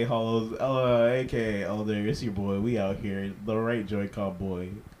 FKA Hollows, aka Elder. It's your boy. We out here. The right Joy-Con boy.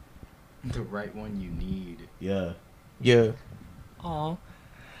 The right one you need. Yeah. Yeah. Aw.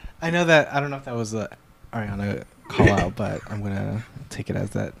 I know that. I don't know if that was a Ariana call out, but I'm gonna take it as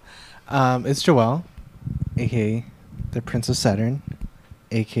that. It's Joel, aka the Prince of Saturn,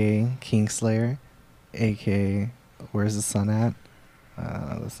 aka Kingslayer, aka Where's the Sun at?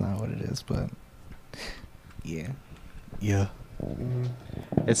 That's not what it is, but yeah.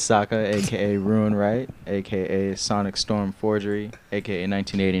 It's Sokka, aka Ruin Right, aka Sonic Storm Forgery, aka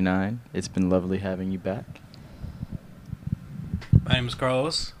 1989. It's been lovely having you back. My name is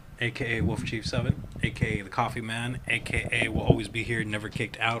Carlos, aka Wolf Chief 7, aka the Coffee Man, aka will always be here, never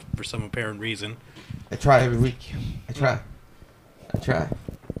kicked out for some apparent reason. I try every week. I try.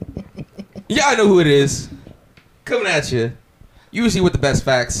 Yeah, I know who it is. Coming at you. Usually with the best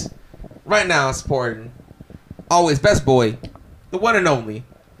facts. Right now, I'm supporting. Always best boy. The one and only.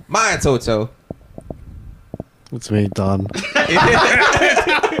 Maya Toto. It's me, Don.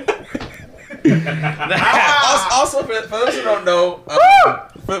 Also, for those who don't know,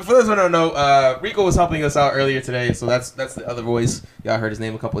 for those who don't know, Rico was helping us out earlier today, so that's the other voice. Y'all heard his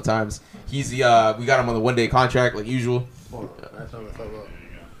name a couple of times. He's the we got him on the 1-day contract like usual.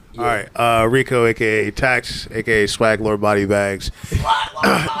 All right, Rico, aka Tax, aka Swag Lord Body Bags,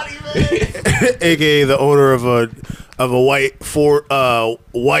 aka the owner of a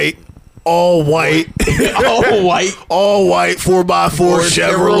all white 4x4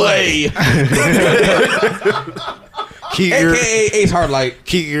 Chevrolet. AKA Ace Hardlight.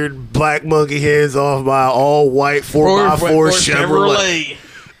 Keep your black monkey hands off my all white 4x4 Chevrolet.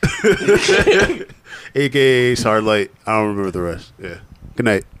 AKA Ace Hardlight. I don't remember the rest. Yeah. Good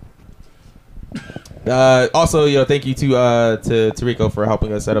night. Also, thank you to Rico for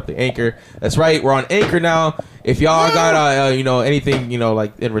helping us set up the Anchor. That's right, we're on Anchor now. If y'all got anything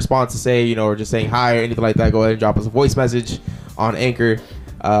like in response to say or just saying hi or anything like that, go ahead and drop us a voice message on Anchor.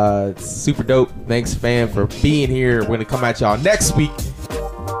 It's super dope. Thanks, fam, for being here. We're gonna come at y'all next week.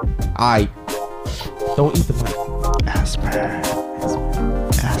 Don't eat the mic. Asper.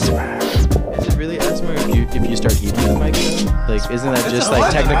 Is it really asthma if you start eating the mic though? Like, isn't that just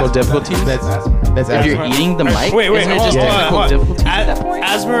like technical difficulties? That's If you're eating the mic, Wait, isn't it hold just on, technical hold on. difficulties at that point?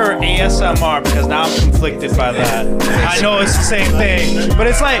 Asthma or ASMR? Because now I'm conflicted by that. I know it's the same thing, but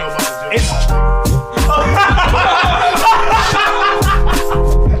it's like it's.